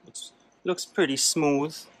polish. It looks pretty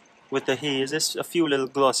smooth with the haze. There's a few little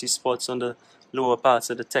glossy spots on the lower parts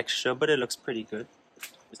of the texture, but it looks pretty good.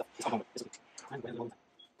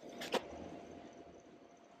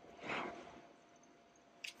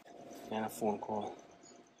 And a phone call.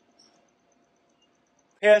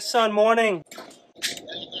 Hey son, morning.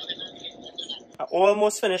 I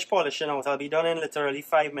almost finished polishing out. I'll be done in literally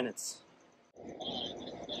 5 minutes.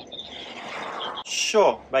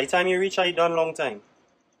 Sure. By the time you reach, I done long time.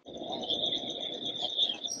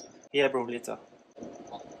 Yeah, bro, later.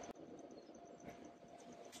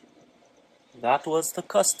 That was the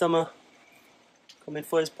customer. Coming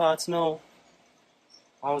for his parts now.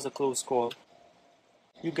 That was a close call.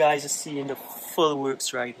 You guys are seeing the full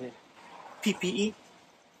works right here. PPE.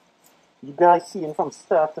 You guys seeing from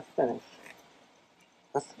start to finish.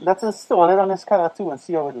 Let's install it on this car too and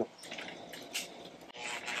see how it looks.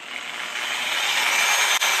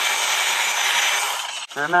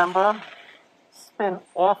 Remember, spin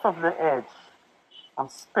off of the edge. I'm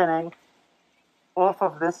spinning off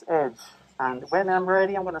of this edge. And when I'm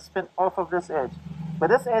ready, I'm going to spin off of this edge. But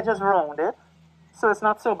this edge is rounded, so it's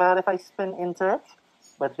not so bad if I spin into it.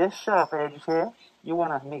 But this sharp edge here, you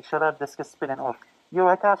want to make sure that this is spinning off. Yo,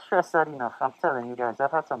 I can't stress that enough. I'm telling you guys,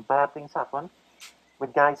 I've had some bad things happen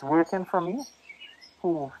with guys working for me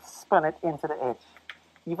who spun it into the edge.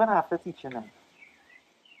 Even after teaching them.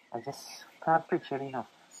 I just can't preach it enough.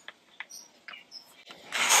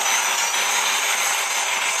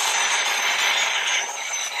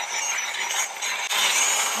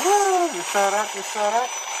 Woo! You saw that? You saw that?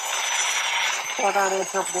 Saw that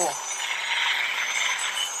edge up there.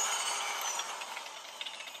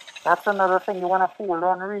 That's another thing you want to hold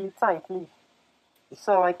on really tightly. You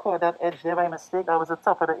saw I caught that edge there by mistake. That was the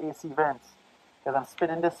top of the AC vent. Because I'm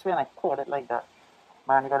spinning this way and I caught it like that.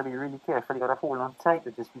 Man, you got to be really careful. You got to hold on tight,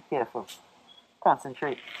 but just be careful.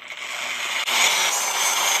 Concentrate.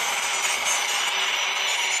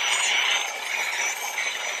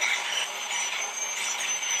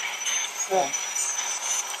 So,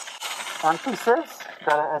 on pieces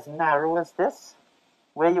that are as narrow as this,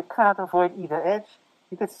 where you can't avoid either edge,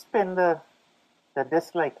 you could spin the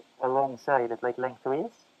disc like alongside it, like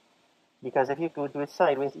lengthways. Because if you go do it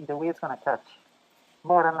sideways, either way it's going to catch.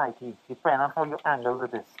 More than likely, depending on how you angle the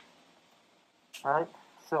disc. Alright,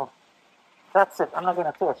 so that's it. I'm not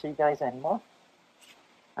going to torture you guys anymore.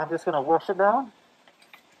 I'm just going to wash it down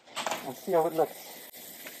and see how it looks.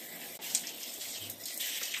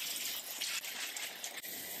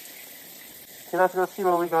 Okay, let's go see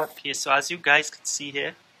what we got. Okay, so as you guys can see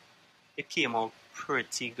here, it came out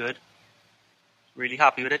pretty good. Really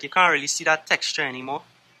happy with it. You can't really see that texture anymore.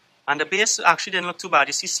 And the base actually didn't look too bad.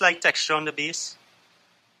 You see slight texture on the base.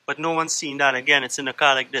 But no one's seen that. Again, it's in a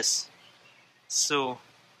car like this. So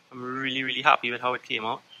I'm really happy with how it came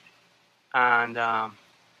out. And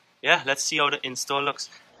yeah, let's see how the install looks.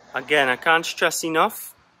 Again, I can't stress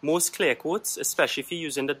enough, most clear coats, especially if you're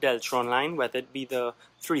using the Deltron line, whether it be the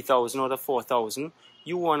 3000 or the 4000,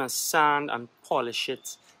 you want to sand and polish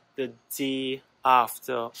it the day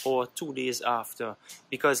after or 2 days after.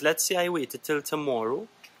 Because let's say I waited till tomorrow,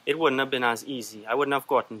 it wouldn't have been as easy. I wouldn't have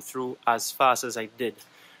gotten through as fast as I did.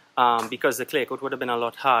 Because the clear coat would have been a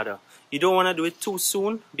lot harder. You don't want to do it too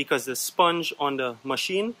soon because the sponge on the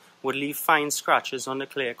machine would leave fine scratches on the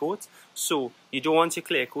clear coat. So you don't want your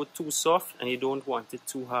clear coat too soft and you don't want it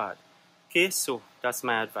too hard. Okay, so that's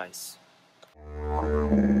my advice. What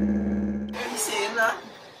are you saying that?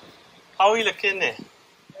 How are we looking there?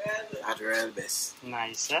 At the real best.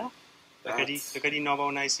 Nice, huh? Look at the knob,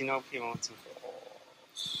 how nice the knob came out too.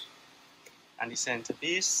 And the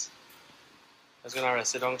centerpiece. I'm just going to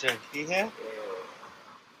rest it down gently here.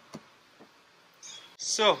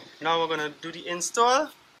 So, now we're going to do the install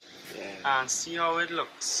and see how it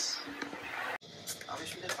looks.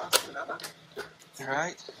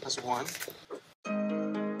 Alright, that's one.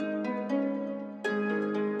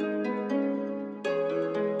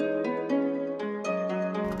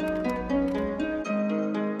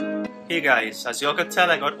 Hey guys, as y'all could tell,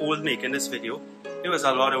 I got old making this video. It was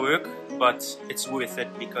a lot of work, but it's worth it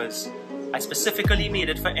because I specifically made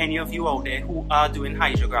it for any of you out there who are doing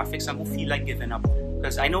hydrographics and who feel like giving up.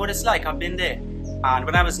 Because I know what it's like, I've been there. And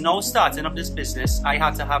when I was now starting up this business, I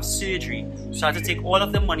had to have surgery. So I had to take all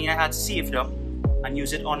of the money I had saved up and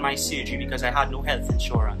use it on my surgery because I had no health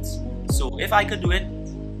insurance. So if I could do it,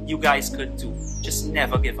 you guys could too. Just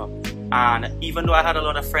never give up. And even though I had a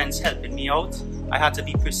lot of friends helping me out, I had to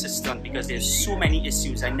be persistent because there's so many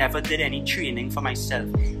issues. I never did any training for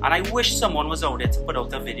myself. And I wish someone was out there to put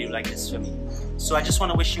out a video like this for me. So I just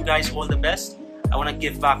want to wish you guys all the best. I want to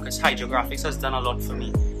give back because Hydrographics has done a lot for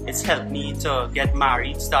me. It's helped me to get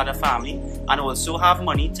married, start a family, and also have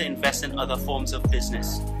money to invest in other forms of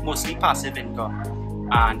business, mostly passive income.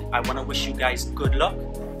 And I want to wish you guys good luck,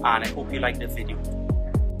 and I hope you like the video.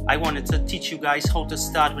 I wanted to teach you guys how to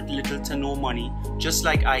start with little to no money, just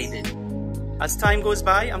like I did. As time goes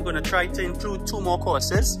by, I'm going to try to include 2 more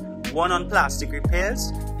courses, one on plastic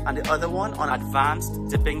repairs and the other one on advanced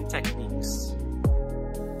dipping techniques.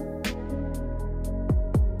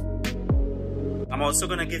 I'm also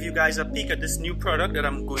going to give you guys a peek at this new product that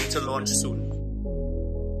I'm going to launch soon.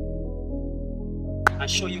 And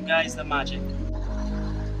show you guys the magic.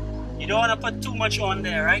 You don't want to put too much on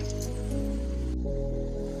there, right?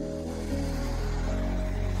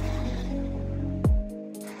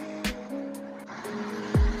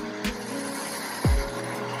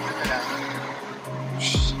 Look at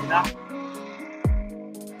that.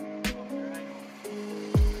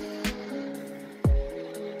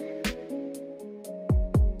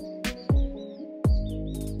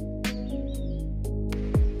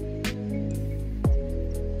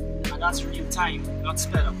 That's real time, not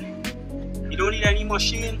sped up. You don't need any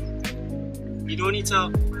machine. You don't need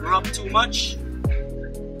to rub too much.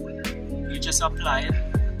 You just apply it,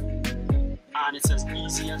 and it's as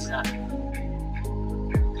easy as that.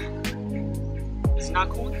 Isn't that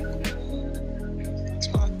cool? It's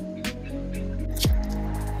fun.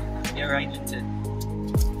 Get right into it.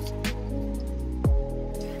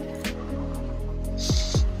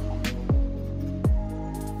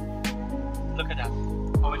 Look at that.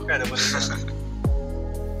 How incredible is that?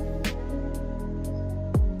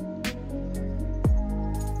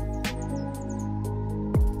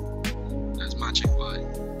 That's magic, boy.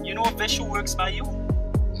 You know Vish who works by you?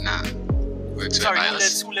 Nah. Works Sorry, by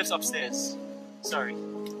us. who lives upstairs? Sorry.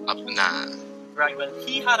 Nah. Right, well,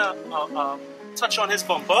 he had a touch on his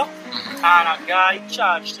bumper, and a guy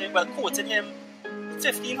charged him, well, quoted him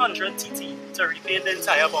 1,500 TT to repaint the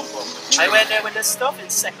entire bumper. I went there with this stuff in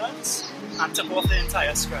seconds and took off the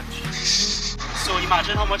entire scratch. So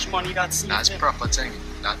imagine how much money that's. That's proper thing.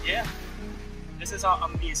 Yeah. This is an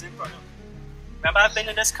amazing product. Remember, I've been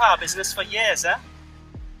in this car business for years, eh?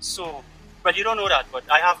 So, well, you don't know that, but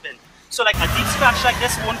I have been. So like a deep scratch like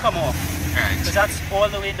this won't come off. Right. Because that's all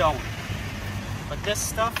the way down. But this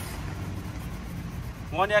stuff,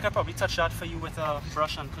 one day I could probably touch that for you with a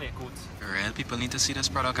brush and clear coat. Real people need to see this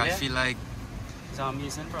product. Yeah. I feel like It's an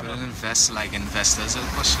amazing product. people invest, like investors will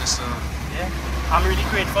push this. So Yeah. I'm really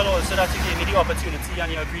grateful also that you gave me the opportunity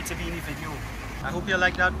and you agreed to be in the video. I hope you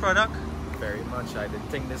like that product. Very much. I didn't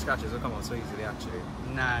think the scratches would come out so easily actually.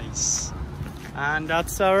 Nice. And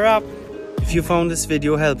that's a wrap. If you found this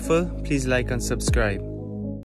video helpful, please like and subscribe.